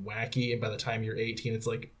weird and wacky, and by the time you're 18, it's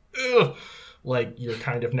like, ugh, like you're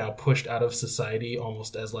kind of now pushed out of society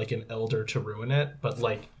almost as like an elder to ruin it. But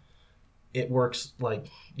like it works, like,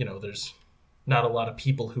 you know, there's not a lot of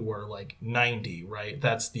people who are like 90, right?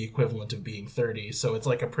 That's the equivalent of being 30. So it's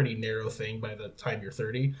like a pretty narrow thing by the time you're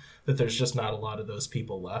 30, that there's just not a lot of those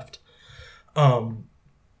people left.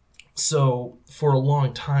 So for a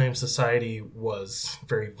long time, society was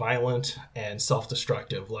very violent and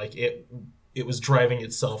self-destructive. Like it was driving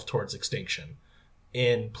itself towards extinction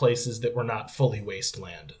in places that were not fully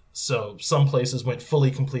wasteland. So some places went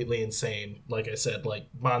fully, completely insane. Like I said, like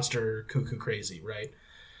monster, cuckoo crazy, right?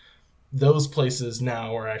 Those places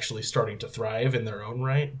now are actually starting to thrive in their own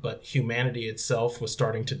right, but humanity itself was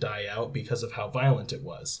starting to die out because of how violent it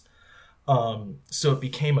was. So it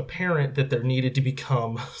became apparent that there needed to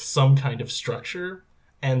become some kind of structure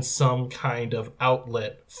and some kind of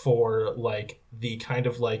outlet for like the kind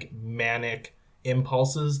of like manic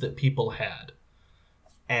impulses that people had.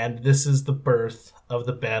 And this is the birth of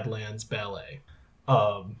the Badlands Ballet.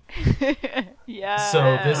 Yeah.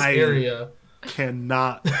 So this area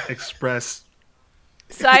cannot express.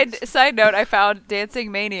 Side note, I found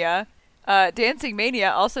Dancing Mania. Dancing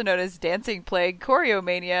Mania, also known as Dancing Plague,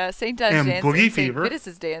 Choreomania, St. John's And Dance, Boogie and St. Fever.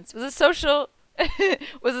 Vitus's Dance, was a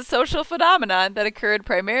social phenomenon that occurred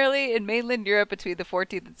primarily in mainland Europe between the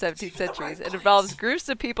 14th and 17th centuries. It involves groups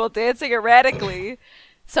of people dancing erratically,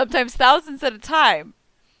 sometimes thousands at a time.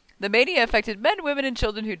 The mania affected men, women, and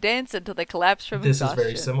children who danced until they collapsed from exhaustion. This is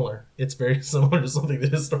very similar. It's very similar to something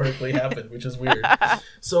that historically happened, which is weird.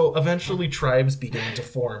 So eventually tribes began to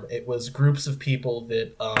form. It was groups of people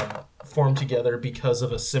that formed together because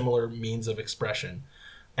of a similar means of expression.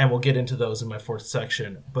 And we'll get into those in my fourth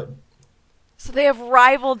section. But so they have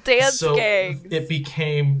rival dance gangs. It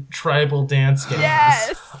became tribal dance gangs.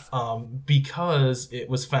 Yes! Because it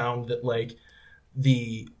was found that, like,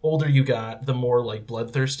 the older you got, the more like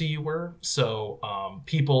bloodthirsty you were. So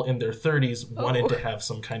people in their 30s wanted to have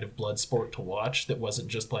some kind of blood sport to watch that wasn't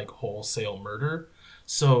just like wholesale murder.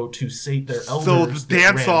 So to sate their elders, So the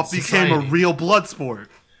dance-off became a real blood sport.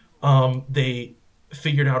 They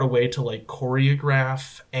figured out a way to like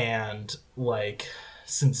choreograph and like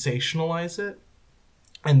sensationalize it.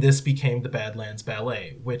 And this became the Badlands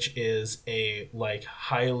Ballet, which is a like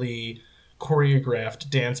highly choreographed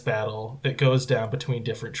dance battle that goes down between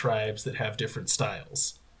different tribes that have different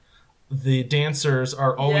styles. The dancers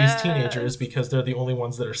are always teenagers because they're the only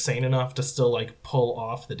ones that are sane enough to still like pull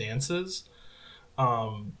off the dances.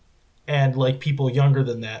 And like people younger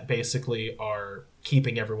than that basically are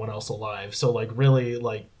keeping everyone else alive. So like really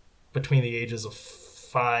like between the ages of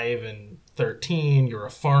 5 and 13, you're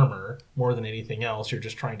a farmer more than anything else. You're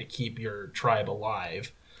just trying to keep your tribe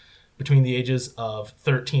alive. Between the ages of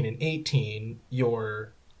 13 and 18,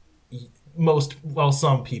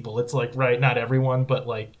 some people, it's like, right, not everyone, but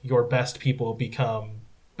like your best people become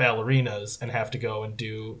ballerinas and have to go and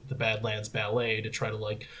do the Badlands Ballet to try to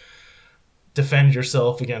like defend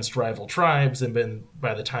yourself against rival tribes. And then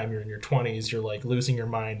by the time you're in your 20s, you're like losing your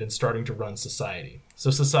mind and starting to run society. So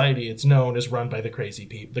society, it's known, is run by the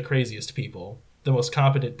craziest people. The most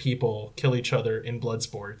competent people kill each other in blood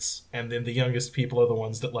sports, and then the youngest people are the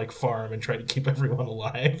ones that like farm and try to keep everyone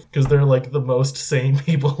alive because they're like the most sane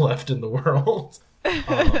people left in the world.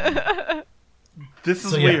 This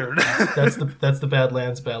is weird. That's the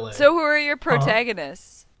Badlands Ballet. So who are your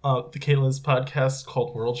protagonists? The Caitlin's podcast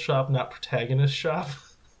called World Shop, not Protagonist Shop.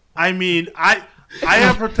 I mean, I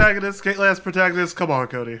have protagonists. Caitlin has protagonists. Come on,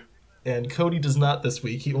 Cody. And Cody does not this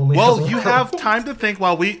week. He only you have time to think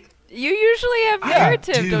while we. You usually have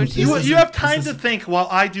narrative, don't you? You have time to think while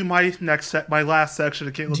I do my last section.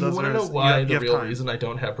 And Caitlin does. Do you want to know why the real reason I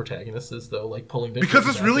don't have protagonists is though, like pulling because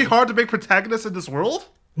it's really hard to make protagonists in this world?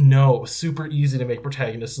 No, super easy to make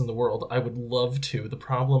protagonists in the world. I would love to. The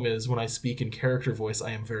problem is when I speak in character voice,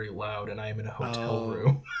 I am very loud and I am in a hotel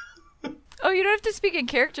room. Oh, you don't have to speak in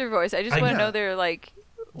character voice. I just want to know they're like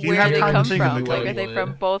where they come from. Like, are they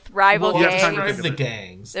from both rival gangs? Describe the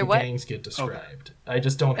gangs. The gangs get described. Okay. I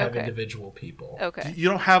just don't have individual people. Okay. You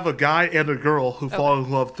don't have a guy and a girl who fall in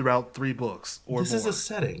love throughout 3 books or This more. is a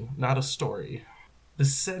setting, not a story. The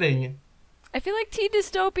setting. I feel like teen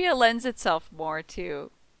dystopia lends itself more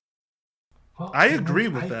to. Well, I agree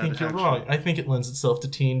with that. I think you're wrong. I think it lends itself to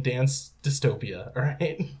teen dance dystopia. All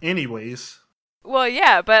right. Anyways. Well,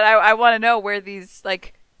 yeah, but I want to know where these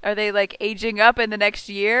like. Are they like aging up in the next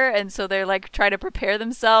year, and so they're like trying to prepare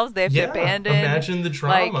themselves? They have to abandon. Imagine the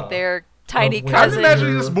drama. Like their tiny cousin. I'm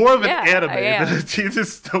imagining this more of an anime than a teen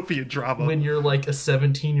dystopia drama. When you're like a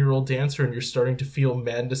 17-year-old dancer and you're starting to feel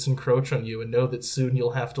madness encroach on you and know that soon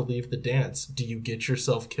you'll have to leave the dance, do you get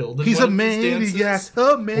yourself killed in He's one a of these dances? Yes,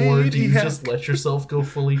 a maniac. Or do you just let yourself go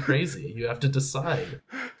fully crazy? You have to decide.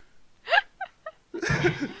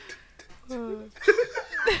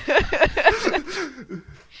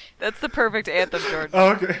 That's the perfect anthem, Jordan.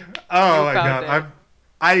 Okay. Oh my god.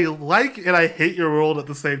 I like and I hate your world at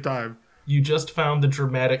the same time. You just found the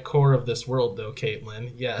dramatic core of this world, though,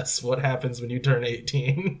 Caitlin. Yes, what happens when you turn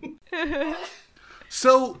 18?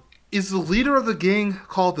 So, is the leader of the gang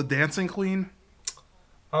called the Dancing Queen?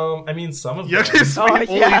 I mean, some of them. Yeah, she's only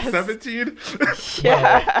 17? Yes.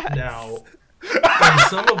 Well, now, in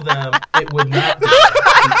some of them, it would not be.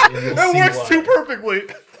 That works too perfectly.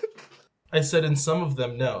 I said in some of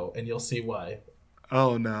them, no, and you'll see why.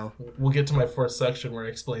 Oh, no. We'll get to my fourth section where I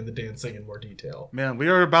explain the dancing in more detail. Man, we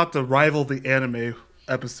are about to rival the anime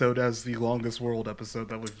episode as the longest world episode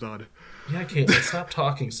that we've done. Yeah, Caitlin, stop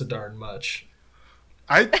talking so darn much.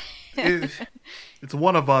 It's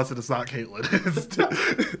one of us, and it's not Caitlin.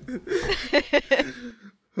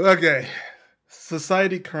 Okay.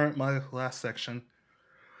 Society current, my last section.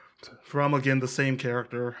 From, again, the same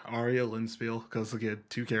character, Arya Linspiel, because, again,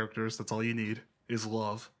 2 characters, that's all you need, is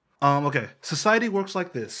love. Okay. Society works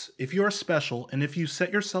like this. If you are special, and if you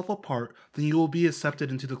set yourself apart, then you will be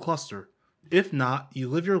accepted into the cluster. If not, you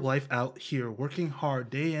live your life out here, working hard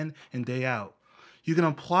day in and day out. You can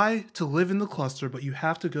apply to live in the cluster, but you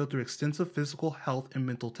have to go through extensive physical, health, and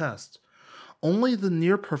mental tests. Only the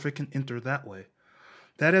near perfect can enter that way.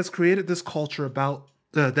 That has created this culture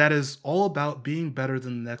that is all about being better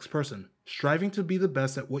than the next person, striving to be the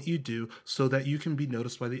best at what you do so that you can be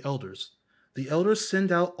noticed by the elders. The elders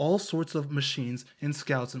send out all sorts of machines and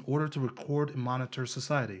scouts in order to record and monitor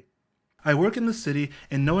society. I work in the city,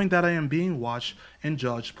 and knowing that I am being watched and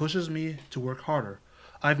judged pushes me to work harder.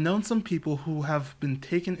 I've known some people who have been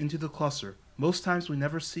taken into the cluster. Most times we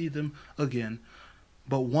never see them again,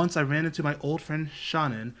 but once I ran into my old friend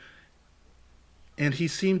Shannon, and he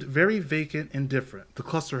seemed very vacant and different. The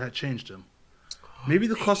cluster had changed him. Maybe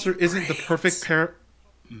the cluster isn't the perfect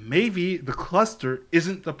Maybe the cluster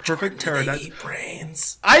isn't the perfect paradise.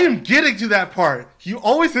 Brains. I am getting to that part. You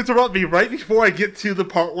always interrupt me right before I get to the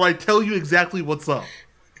part where I tell you exactly what's up.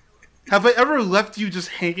 Have I ever left you just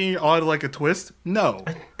hanging on like a twist? No.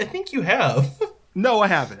 I think you have. No, I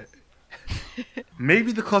haven't.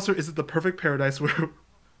 Maybe the cluster isn't the perfect paradise where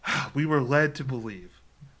we were led to believe.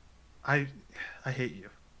 I hate you.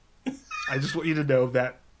 I just want you to know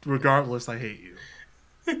that regardless, I hate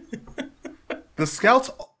you. The scouts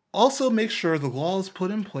also make sure the laws put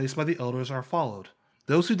in place by the elders are followed.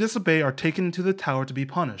 Those who disobey are taken into the tower to be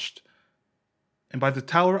punished. And by the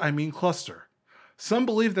tower, I mean cluster. Some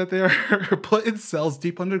believe that they are put in cells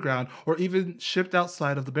deep underground or even shipped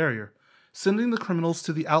outside of the barrier. Sending the criminals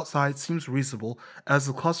to the outside seems reasonable, as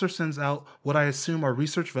the cluster sends out what I assume are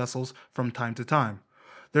research vessels from time to time.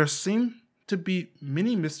 There seem to be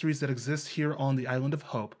many mysteries that exist here on the Island of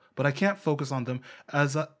Hope, but I can't focus on them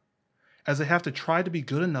as I have to try to be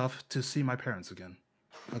good enough to see my parents again.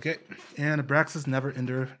 Okay, and Abraxas never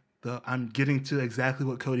enter the I'm getting to exactly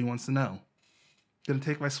what Cody wants to know. Gonna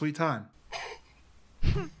take my sweet time.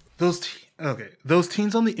 Those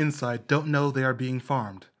teens on the inside don't know they are being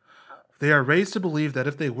farmed. They are raised to believe that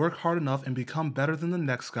if they work hard enough and become better than the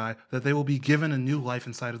next guy, that they will be given a new life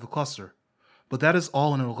inside of the cluster. But that is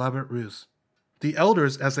all an elaborate ruse. The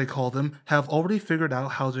elders, as they call them, have already figured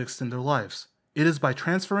out how to extend their lives. It is by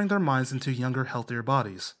transferring their minds into younger, healthier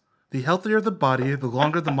bodies. The healthier the body, the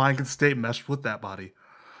longer the mind can stay meshed with that body.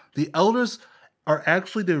 The elders are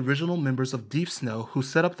actually the original members of Deep Snow who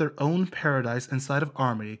set up their own paradise inside of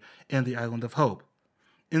Armony and the Island of Hope.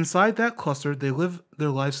 Inside that cluster, they live their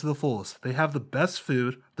lives to the fullest. They have the best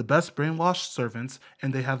food, the best brainwashed servants,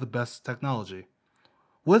 and they have the best technology.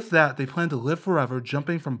 With that, they plan to live forever,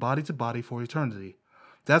 jumping from body to body for eternity.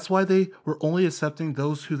 That's why they were only accepting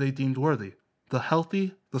those who they deemed worthy. The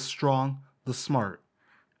healthy, the strong, the smart.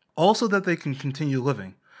 Also that they can continue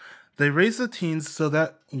living. They raise the teens so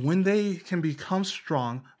that when they can become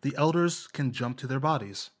strong, the elders can jump to their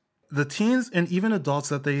bodies. The teens and even adults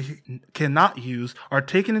that they cannot use are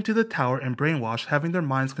taken into the tower and brainwashed, having their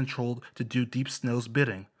minds controlled to do Deep Snow's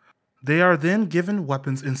bidding. They are then given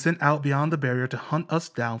weapons and sent out beyond the barrier to hunt us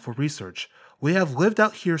down for research. We have lived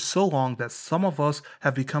out here so long that some of us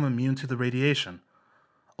have become immune to the radiation.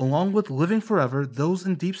 Along with living forever, those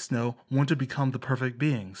in Deep Snow want to become the perfect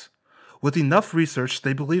beings. With enough research,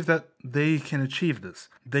 they believe that they can achieve this.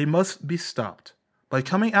 They must be stopped. By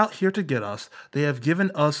coming out here to get us, they have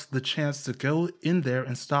given us the chance to go in there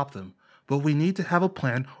and stop them. But we need to have a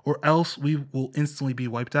plan, or else we will instantly be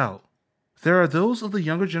wiped out. There are those of the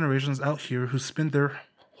younger generations out here who spend their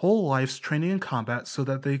whole lives training in combat so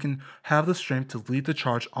that they can have the strength to lead the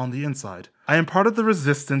charge on the inside. I am part of the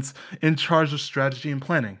resistance in charge of strategy and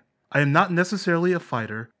planning. I am not necessarily a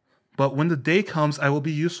fighter, but when the day comes, I will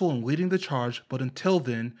be useful in leading the charge, but until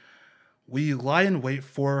then, we lie in wait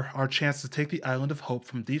for our chance to take the Island of Hope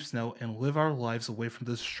from Deep Snow and live our lives away from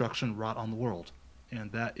the destruction wrought on the world.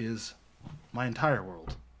 And that is my entire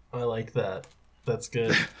world. I like that. That's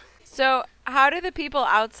good. So, how do the people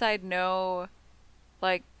outside know,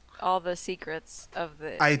 like, all the secrets of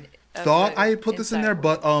the... I thought I put this in there,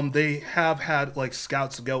 but they have had, like,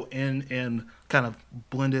 scouts go in and kind of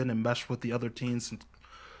blend in and mesh with the other teens and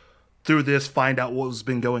through this find out what's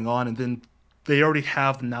been going on, and then they already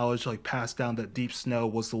have the knowledge, like, passed down that Deep Snow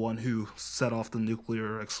was the one who set off the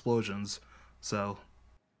nuclear explosions. So,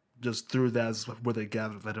 just through that is where they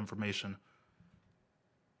gathered that information.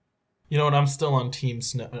 You know what? I'm still on Team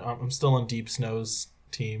Snow. I'm still on Deep Snow's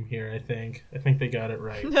team here. I think they got it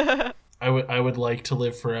right. I would like to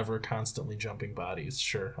live forever, constantly jumping bodies.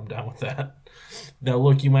 Sure, I'm down with that. Now,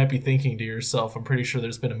 look, you might be thinking to yourself, I'm pretty sure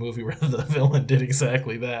there's been a movie where the villain did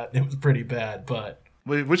exactly that. It was pretty bad, but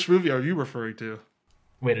Wait, which movie are you referring to?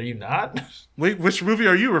 wait, are you not? Wait, which movie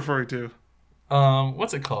are you referring to?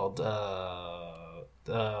 What's it called?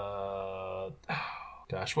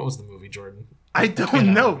 Gosh, what was the movie, Jordan? I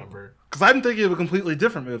don't know. Remember. Because I'm thinking of a completely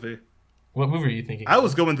different movie. What movie are you thinking? I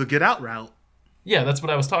was going the Get Out route. Yeah, that's what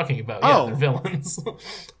I was talking about. Oh. Yeah, they're villains.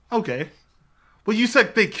 Okay. Well, you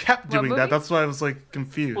said they kept What doing movie? that. That's why I was like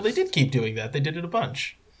confused. Well, they did keep doing that. They did it a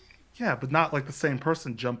bunch. Yeah, but not like the same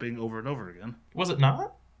person jumping over and over again. Was it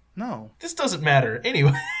not? No. This doesn't matter.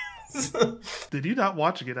 Anyway. Did you not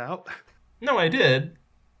watch Get Out? No, I did.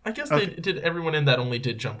 I guess Okay. they did. Everyone in that only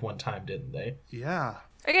did jump one time, didn't they? Yeah.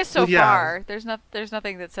 I guess so Well, yeah. far, there's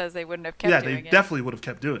nothing that says they wouldn't have kept Yeah, doing they it. definitely would have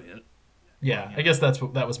kept doing it. Yeah, I guess that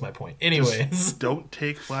was my point. Anyways, Don't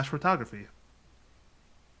take flash photography.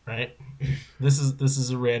 right? This is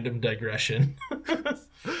a random digression.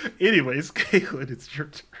 Anyways, Caitlin, it's your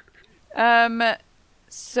turn.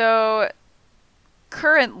 So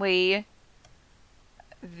currently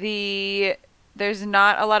there's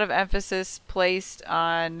not a lot of emphasis placed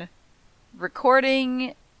on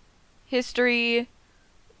recording history.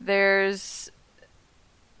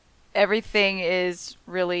 Everything is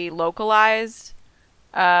really localized.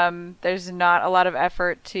 There's not a lot of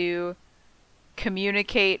effort to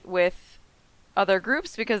communicate with other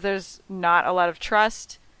groups because there's not a lot of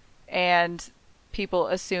trust, and people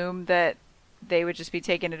assume that they would just be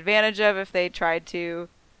taken advantage of if they tried to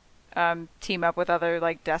team up with other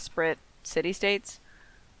like desperate city-states.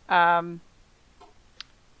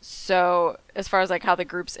 So as far as like how the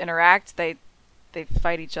groups interact, they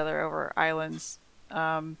fight each other over islands.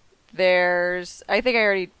 I think I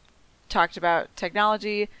already talked about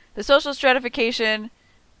technology. The social stratification,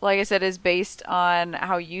 like I said, is based on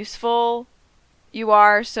how useful you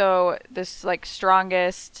are. So this like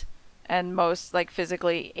strongest and most like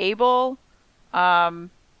physically able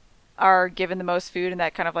are given the most food, and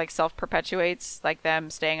that kind of like self-perpetuates like them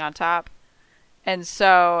staying on top. And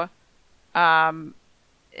so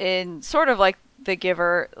in sort of like The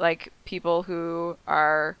Giver, like people who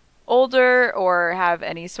are older or have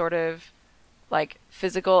any sort of like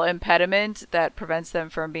physical impediment that prevents them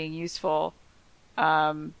from being useful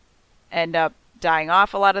end up dying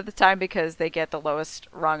off a lot of the time because they get the lowest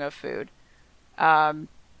rung of food.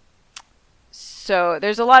 So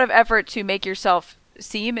there's a lot of effort to make yourself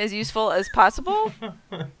seem as useful as possible.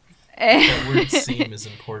 That word "seem" is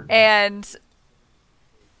important. And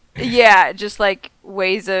yeah, just like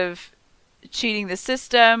ways of cheating the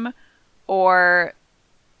system or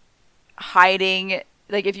hiding.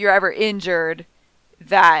 Like if you're ever injured,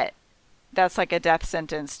 that's like a death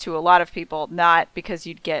sentence to a lot of people, not because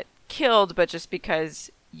you'd get killed, but just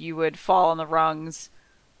because you would fall on the rungs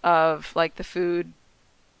of like the food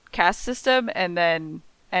caste system and then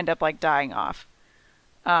end up like dying off.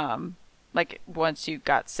 Like once you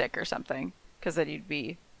got sick or something, because then you'd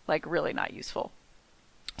be like really not useful.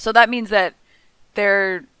 So that means that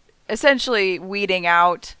they're essentially weeding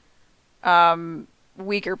out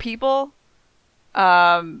weaker people.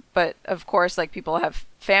 But of course, like people have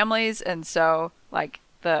families, and so like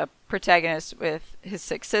the protagonist with his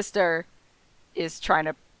sick sister is trying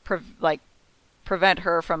to prevent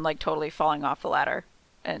her from like totally falling off the ladder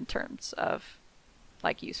in terms of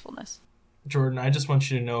like usefulness. Jordan, I just want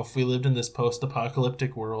you to know, if we lived in this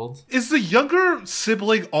post-apocalyptic world... Is the younger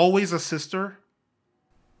sibling always a sister?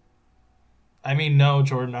 I mean, no,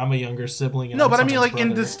 Jordan, I'm a younger sibling. And No, I'm but I mean, someone's like,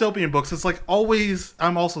 in brother. dystopian books, it's like always...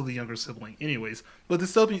 I'm also the younger sibling, anyways. But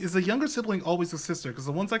dystopian... Is the younger sibling always a sister? Because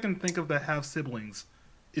the ones I can think of that have siblings,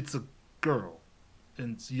 it's a girl.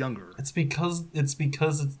 And it's younger. It's because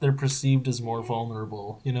they're perceived as more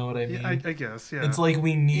vulnerable. You know what I mean? Yeah, I guess, yeah. It's like,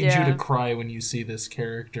 we need Yeah. you to cry when you see this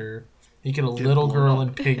character. You get a Get little blown girl up.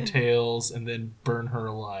 in pigtails and then burn her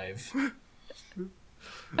alive.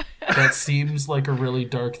 That seems like a really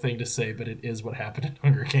dark thing to say, but it is what happened in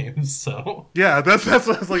Hunger Games, so... Yeah, that's what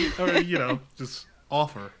I was like, just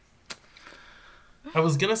offer. I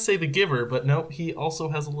was gonna say The Giver, but nope, he also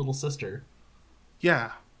has a little sister.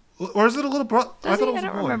 Yeah. Or is it a little brother? I Does thought he? it was I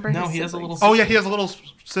a don't boy. remember. No, his he has a siblings. little sister. Oh, yeah, he has a little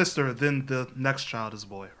sister, then the next child is a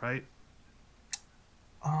boy, right?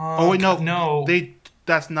 Oh, wait, no.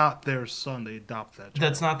 That's not their son. They adopt that child.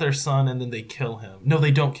 That's not their son, and then they kill him. No, they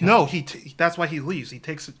don't kill No, him. that's why he leaves. He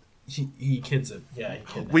takes it. He kids him. Yeah, he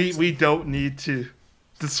kidnaps We him. we don't need to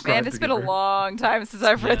describe Man, The it's been a Giver. long time since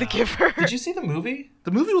I've read The Giver. Did you see the movie?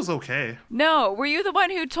 The movie was okay. No, were you the one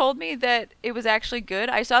who told me that it was actually good?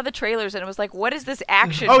 I saw the trailers and it was like, what is this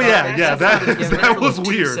action? Oh, yeah, garbage? yeah, That's that- not The Giver. that For, was like,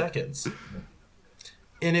 2 weird. seconds.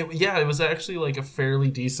 And it was actually like a fairly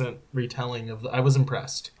decent retelling of. I was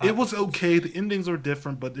impressed. It was okay. The endings were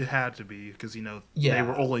different, but it had to be because they Yeah.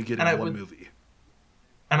 were only getting And I one would- movie.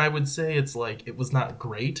 And I would say it's like it was not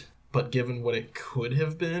great, but given what it could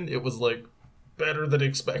have been, it was like better than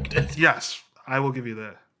expected. Yes, I will give you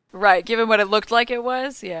that. Right, given what it looked like it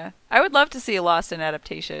was, yeah. I would love to see a Lost in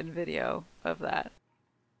Adaptation video of that.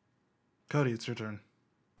 Cody, it's your turn.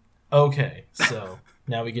 Okay, so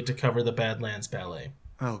now we get to cover the Badlands Ballet.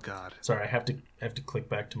 Oh God. Sorry, I have to click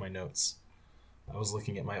back to my notes. I was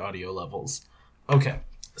looking at my audio levels. Okay,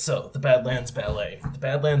 so the Badlands Ballet. The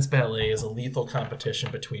Badlands Ballet is a lethal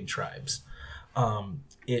competition between tribes.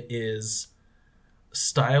 It is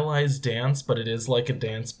stylized dance, but it is like a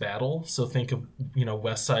dance battle. So think of,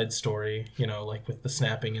 West Side Story, like with the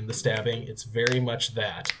snapping and the stabbing. It's very much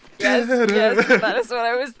that. Yes, that is what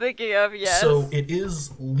I was thinking of, yes. So it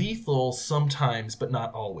is lethal sometimes, but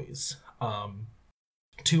not always.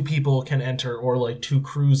 2 people can enter, or like 2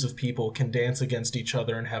 crews of people can dance against each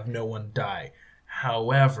other and have no one die.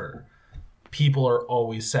 However, people are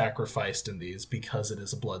always sacrificed in these because it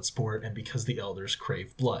is a blood sport and because the elders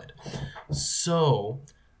crave blood. So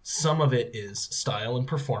some of it is style and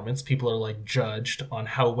performance. People are like judged on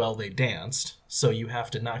how well they danced. So you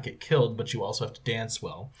have to not get killed, but you also have to dance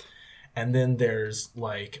well. And then there's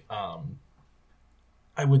like,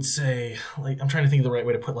 I would say, like, I'm trying to think of the right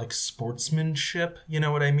way to put, like, sportsmanship, you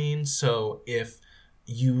know what I mean? So if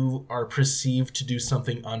you are perceived to do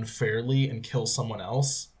something unfairly and kill someone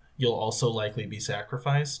else, you'll also likely be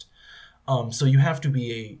sacrificed. So you have to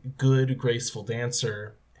be a good, graceful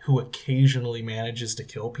dancer who occasionally manages to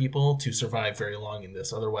kill people to survive very long in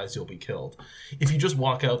this. Otherwise, you'll be killed. If you just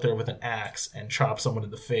walk out there with an axe and chop someone in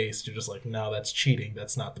the face, you're just like, no, that's cheating.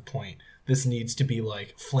 That's not the point. This needs to be,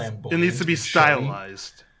 like, flamboyant. It needs to be and showy.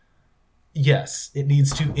 stylized. Yes, it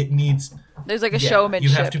needs. There's like a Yeah, showmanship,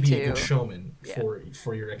 you have to be too. a good showman Yeah.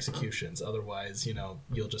 for your executions. Otherwise,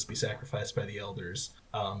 you'll just be sacrificed by the elders,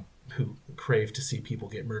 who crave to see people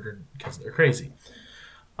get murdered because they're crazy.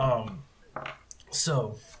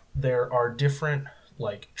 So there are different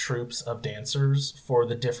like troops of dancers for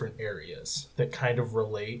the different areas that kind of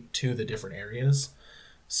relate to the different areas.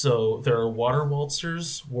 So there are water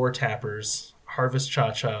waltzers, war tappers, harvest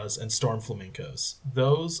cha-chas, and storm flamencos.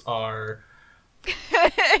 Those are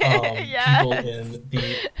people in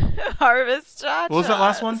the Harvest cha What was that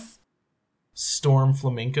last one? storm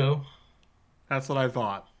flamenco. That's what I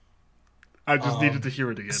thought. I just needed to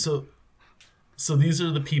hear it again. So these are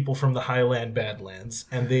the people from the Highland Badlands,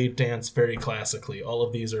 and they dance very classically. All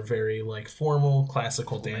of these are very like formal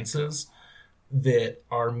classical dances that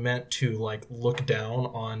are meant to like look down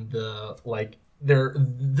on the like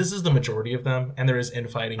this is the majority of them, and there is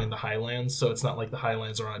infighting in the Highlands, so it's not like the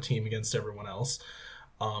Highlands are on a team against everyone else.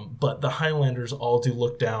 But the Highlanders all do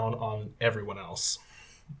look down on everyone else.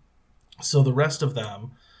 So the rest of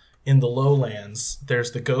them, in the lowlands,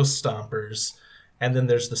 there's the Ghost Stompers, and then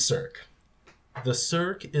there's the Cirque. The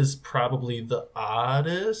Cirque is probably the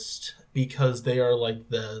oddest because they are like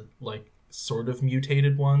the like sort of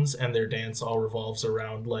mutated ones, and their dance all revolves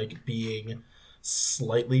around like being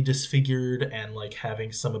slightly disfigured and like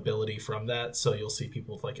having some ability from that. So you'll see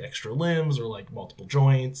people with like extra limbs or like multiple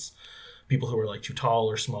joints, people who are like too tall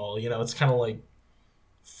or small. It's kind of like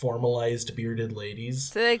formalized bearded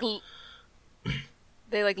ladies. So they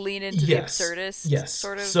lean into the absurdist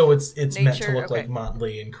sort of so it's nature? meant to look Okay. like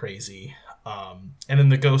motley and crazy. And then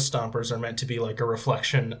the Ghost Stompers are meant to be like a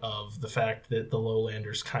reflection of the fact that the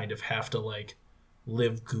lowlanders kind of have to like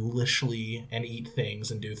live ghoulishly and eat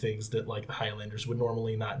things and do things that like the Highlanders would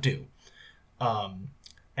normally not do. And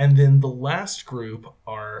then the last group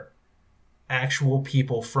are actual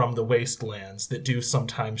people from the wastelands that do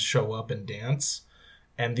sometimes show up and dance,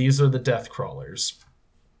 and these are the Death Crawlers.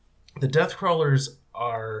 The Death Crawlers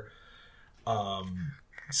are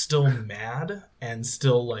still mad and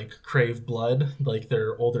still like crave blood like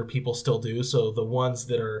their older people still do. So the ones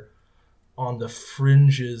that are on the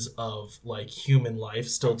fringes of like human life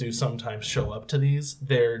still do sometimes show up to these.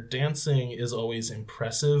 Their dancing is always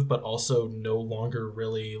impressive, but also no longer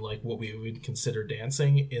really like what we would consider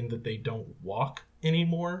dancing, in that they don't walk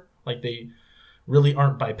anymore. Like they really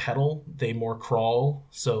aren't bipedal, they more crawl,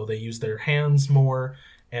 so they use their hands more,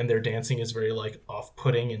 and their dancing is very like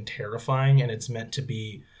off-putting and terrifying, and it's meant to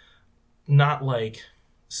be not like,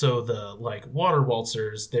 so the like water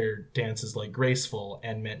waltzers, their dance is like graceful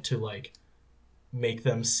and meant to like make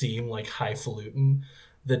them seem like highfalutin.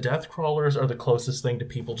 The death crawlers are the closest thing to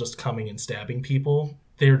people just coming and stabbing people.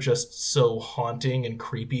 They're just so haunting and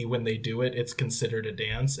creepy when they do it. It's considered a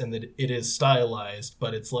dance, and that it is stylized,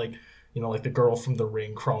 but it's like, you know, like the girl from The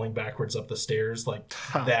Ring crawling backwards up the stairs, like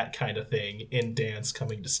that kind of thing in dance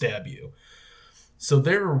coming to stab you. So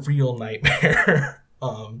they're a real nightmare.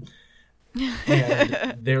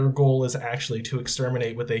 And their goal is actually to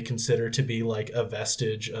exterminate what they consider to be like a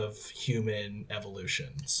vestige of human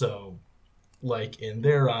evolution. So, like, in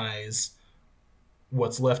their eyes,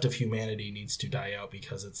 what's left of humanity needs to die out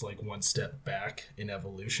because it's like one step back in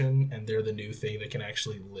evolution, and they're the new thing that can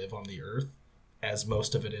actually live on the earth, as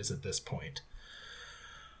most of it is at this point.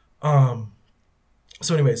 So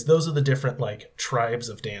anyways, those are the different like tribes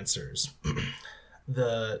of dancers.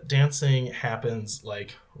 The dancing happens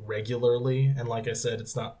like regularly, and like I said,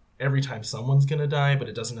 it's not every time someone's gonna die, but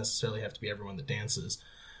it doesn't necessarily have to be everyone that dances.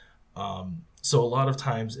 So a lot of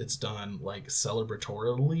times it's done like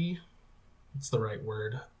celebratorily. It's the right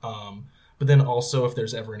word. But then also if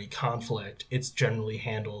there's ever any conflict, it's generally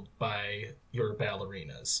handled by your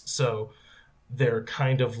ballerinas. So they're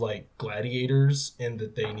kind of like gladiators in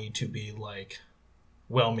that they need to be like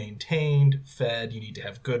well maintained, fed, you need to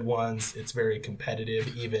have good ones. It's very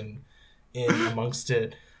competitive even in amongst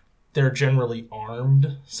it. They're generally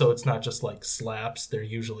armed, so it's not just like slaps. They're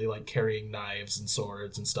usually like carrying knives and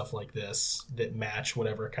swords and stuff like this that match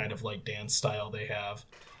whatever kind of like dance style they have.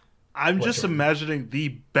 I'm just imagining the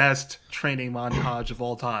best training montage of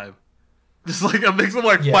all time. Just like a mix of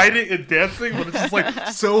like fighting and dancing, but it's just like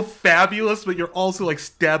so fabulous, but you're also like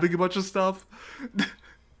stabbing a bunch of stuff.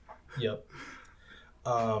 Yep.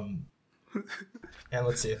 And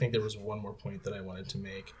let's see, I think there was one more point that I wanted to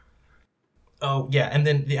make. Oh, yeah, and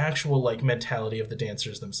then the actual, like, mentality of the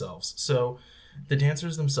dancers themselves. So, the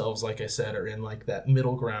dancers themselves, like I said, are in, like, that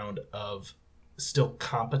middle ground of still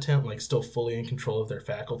competent, like, still fully in control of their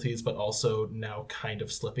faculties, but also now kind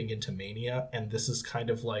of slipping into mania, and this is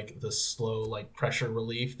kind of, like, the slow, like, pressure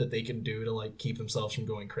relief that they can do to, like, keep themselves from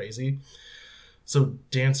going crazy. So,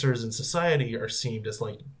 dancers in society are seen as,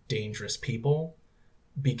 like, dangerous people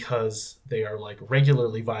because they are, like,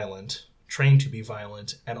 regularly violent, trained to be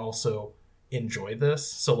violent, and also enjoy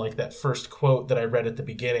this. So like that first quote that I read at the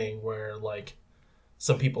beginning where like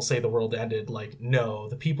some people say the world ended, like no,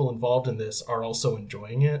 the people involved in this are also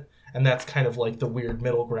enjoying it, and that's kind of like the weird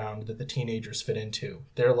middle ground that the teenagers fit into.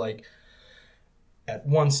 They're like at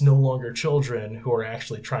once no longer children who are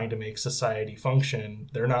actually trying to make society function.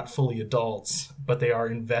 They're not fully adults, but they are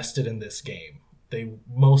invested in this game.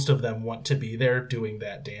 Most of them want to be there doing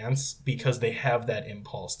that dance because they have that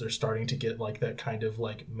impulse. They're starting to get like that kind of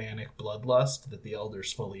like manic bloodlust that the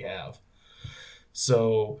elders fully have.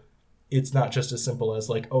 So it's not just as simple as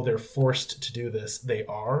like, oh, they're forced to do this. They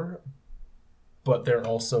are, but they're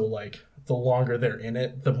also like, the longer they're in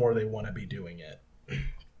it, the more they want to be doing it.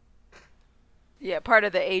 Yeah, part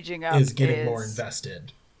of the aging up is getting more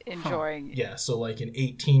invested. Enjoying. Yeah, so like an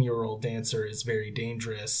 18-year-old dancer is very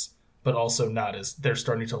dangerous, but also not as, they're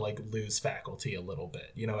starting to like lose faculty a little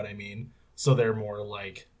bit. You know what I mean? So they're more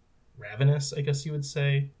like ravenous, I guess you would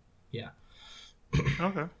say. Yeah.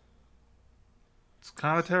 Okay. It's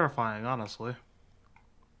kind of terrifying, honestly.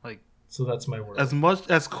 Like, so that's my word.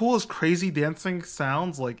 As cool as crazy dancing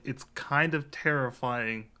sounds, like it's kind of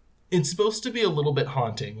terrifying. It's supposed to be a little bit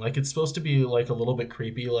haunting. Like it's supposed to be like a little bit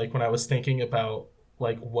creepy. Like when I was thinking about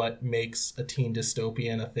like what makes a teen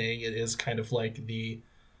dystopian a thing, it is kind of like the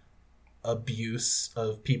abuse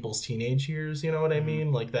of people's teenage years, you know what I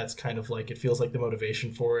mean? Like that's kind of like, it feels like the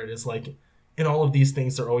motivation for it is like in all of these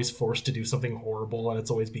things they're always forced to do something horrible, and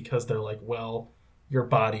it's always because they're like, well, your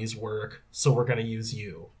bodies work, so we're going to use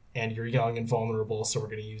you, and you're young and vulnerable, so we're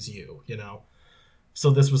going to use you, you know?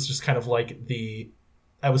 So this was just kind of like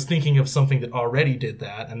I was thinking of something that already did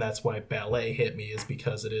that, and that's why ballet hit me, is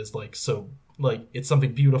because it is like so like it's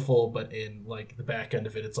something beautiful, but in like the back end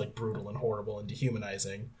of it, it's like brutal and horrible and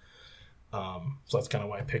dehumanizing. So that's kind of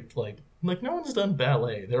why I picked like no one's done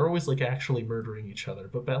ballet. They're always like actually murdering each other,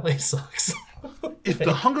 but ballet sucks. If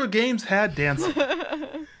the Hunger Games had dancing.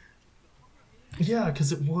 Yeah,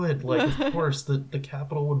 because it would. Like, of course, the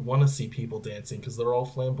Capitol would want to see people dancing because they're all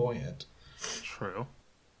flamboyant. True.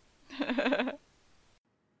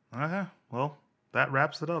 Okay, well, that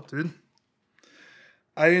wraps it up, dude.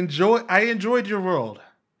 I enjoyed your world.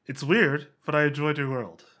 It's weird, but I enjoyed your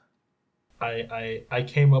world. I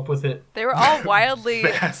came up with it. They were all wildly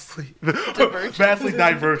vastly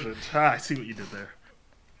divergent. I see what you did there.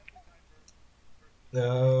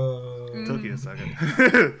 No. Took you a second.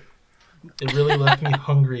 It really left me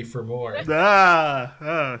hungry for more.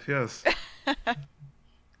 Yes.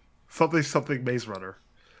 Something Maze Runner.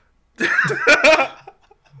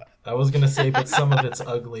 I was gonna say, but some of it's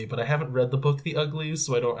ugly. But I haven't read the book The Uglies,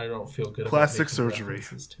 so I don't feel good. Plastic about making surgery.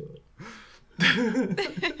 references to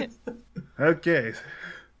it. Okay.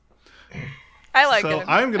 I like so it.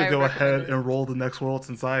 I'm going to go recommend ahead it. and roll the next world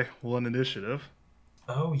since I won initiative.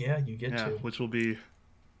 Oh yeah, you get Yeah, to. which will be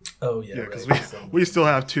Oh yeah, because right. we still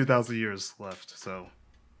have 2,000 years left. So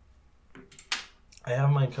I have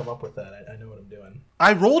mine come up with that. I know what I'm doing.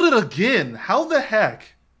 I rolled it again. How the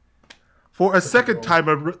heck? For a second time,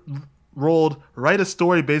 I rolled write a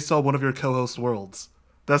story based on one of your co-host worlds.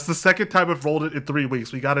 That's the second time I've rolled it in 3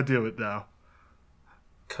 weeks. We got to do it now.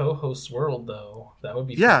 Co-host world though, that would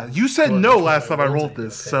be. Yeah, fun. you said Or no which one last of time my I worlds rolled are you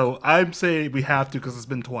this, gonna so I'm saying we have to because it's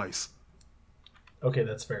been twice. pick? Okay,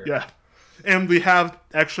 that's fair. Yeah, and we have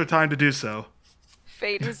extra time to do so.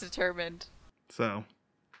 Fate is determined. So,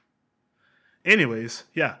 anyways,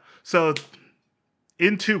 yeah. So,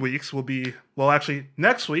 in 2 weeks we'll be actually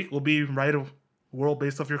next week we'll be write a world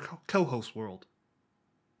based off your co-host world.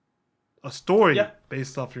 A story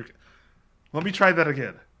based off your. Let me try that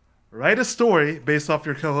again. Write a story based off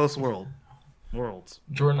your co-host worlds.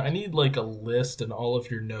 Jordan, I need like a list and all of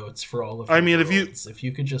your notes for all of. Your I mean, worlds. if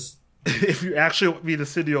you could just. If you actually want me to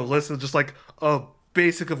send you a list of just like a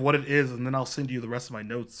basic of what it is, and then I'll send you the rest of my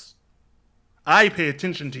notes. I pay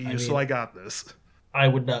attention to you, so I got this. I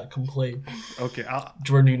would not complain. Okay,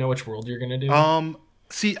 Jordan, do you know which world you're gonna do?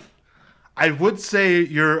 See, I would say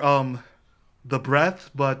you're the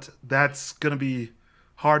breath, but that's gonna be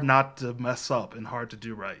hard not to mess up and hard to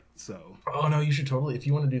do right. So. Oh no, you should totally. If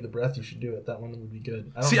you want to do the breath, you should do it. That one would be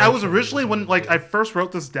good. See, I was originally when I first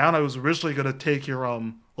wrote this down, I was originally gonna take your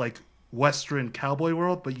like Western cowboy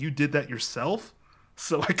world, but you did that yourself,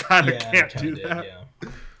 so I kind of can't do that.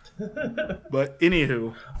 Yeah. But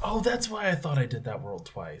anywho. Oh, that's why I thought I did that world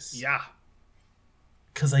twice. Yeah.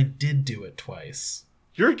 Because I did do it twice.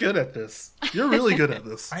 You're good at this. You're really good at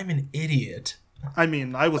this. I'm an idiot. I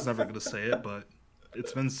mean, I was never going to say it, but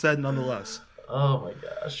it's been said nonetheless. Oh my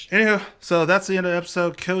gosh. Anywho, so that's the end of the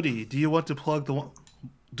episode. Cody, do you want to plug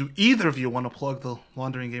do either of you want to plug the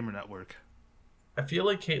Wandering Gamer Network? I feel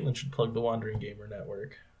like Caitlin should plug the Wandering Gamer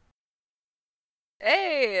Network.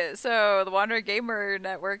 Hey, so the Wandering Gamer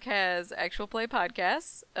Network has actual play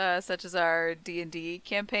podcasts, such as our D&D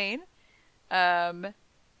campaign. And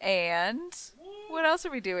what else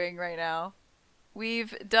are we doing right now?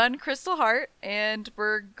 We've done Crystal Heart, and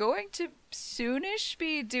we're going to soonish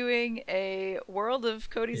be doing a World of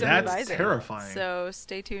Cody's Own That's Advisor. terrifying. So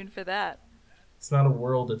stay tuned for that. It's not a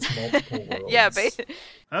world, it's multiple worlds. Yeah,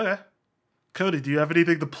 Okay. Cody, do you have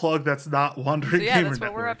anything to plug that's not Wandering Gamer that's Network?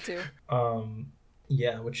 what we're up to.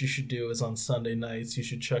 Yeah, what you should do is on Sunday nights, you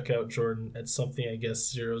should check out Jordan at something, I guess,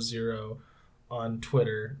 00 on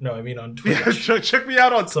Twitter. No, I mean on Twitch. Yeah, check me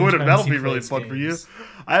out on Twitter. Sometimes That'll he be really plays fun for you. games.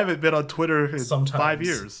 I haven't been on Twitter in Sometimes. 5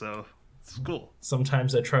 years, so it's cool.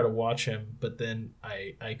 Sometimes I try to watch him, but then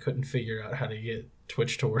I couldn't figure out how to get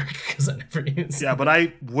Twitch to work because I never used it. Yeah, but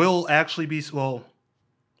I will actually be, well,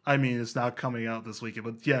 I mean, it's not coming out this weekend,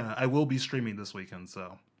 but yeah, I will be streaming this weekend,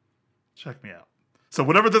 so check me out. So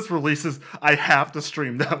whenever this releases, I have to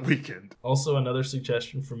stream that weekend. Also, another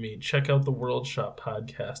suggestion from me, check out the World Shop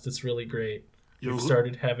podcast. It's really great. We've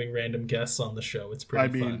started having random guests on the show. It's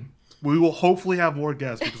pretty fun. We will hopefully have more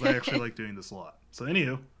guests because I actually like doing this a lot. So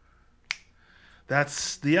anywho,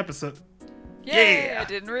 that's the episode. Yay, Yeah! I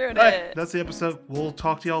didn't ruin All right, it. that's the episode. We'll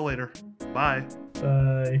talk to y'all later. Bye.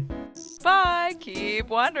 Bye. Bye, keep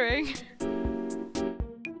wandering.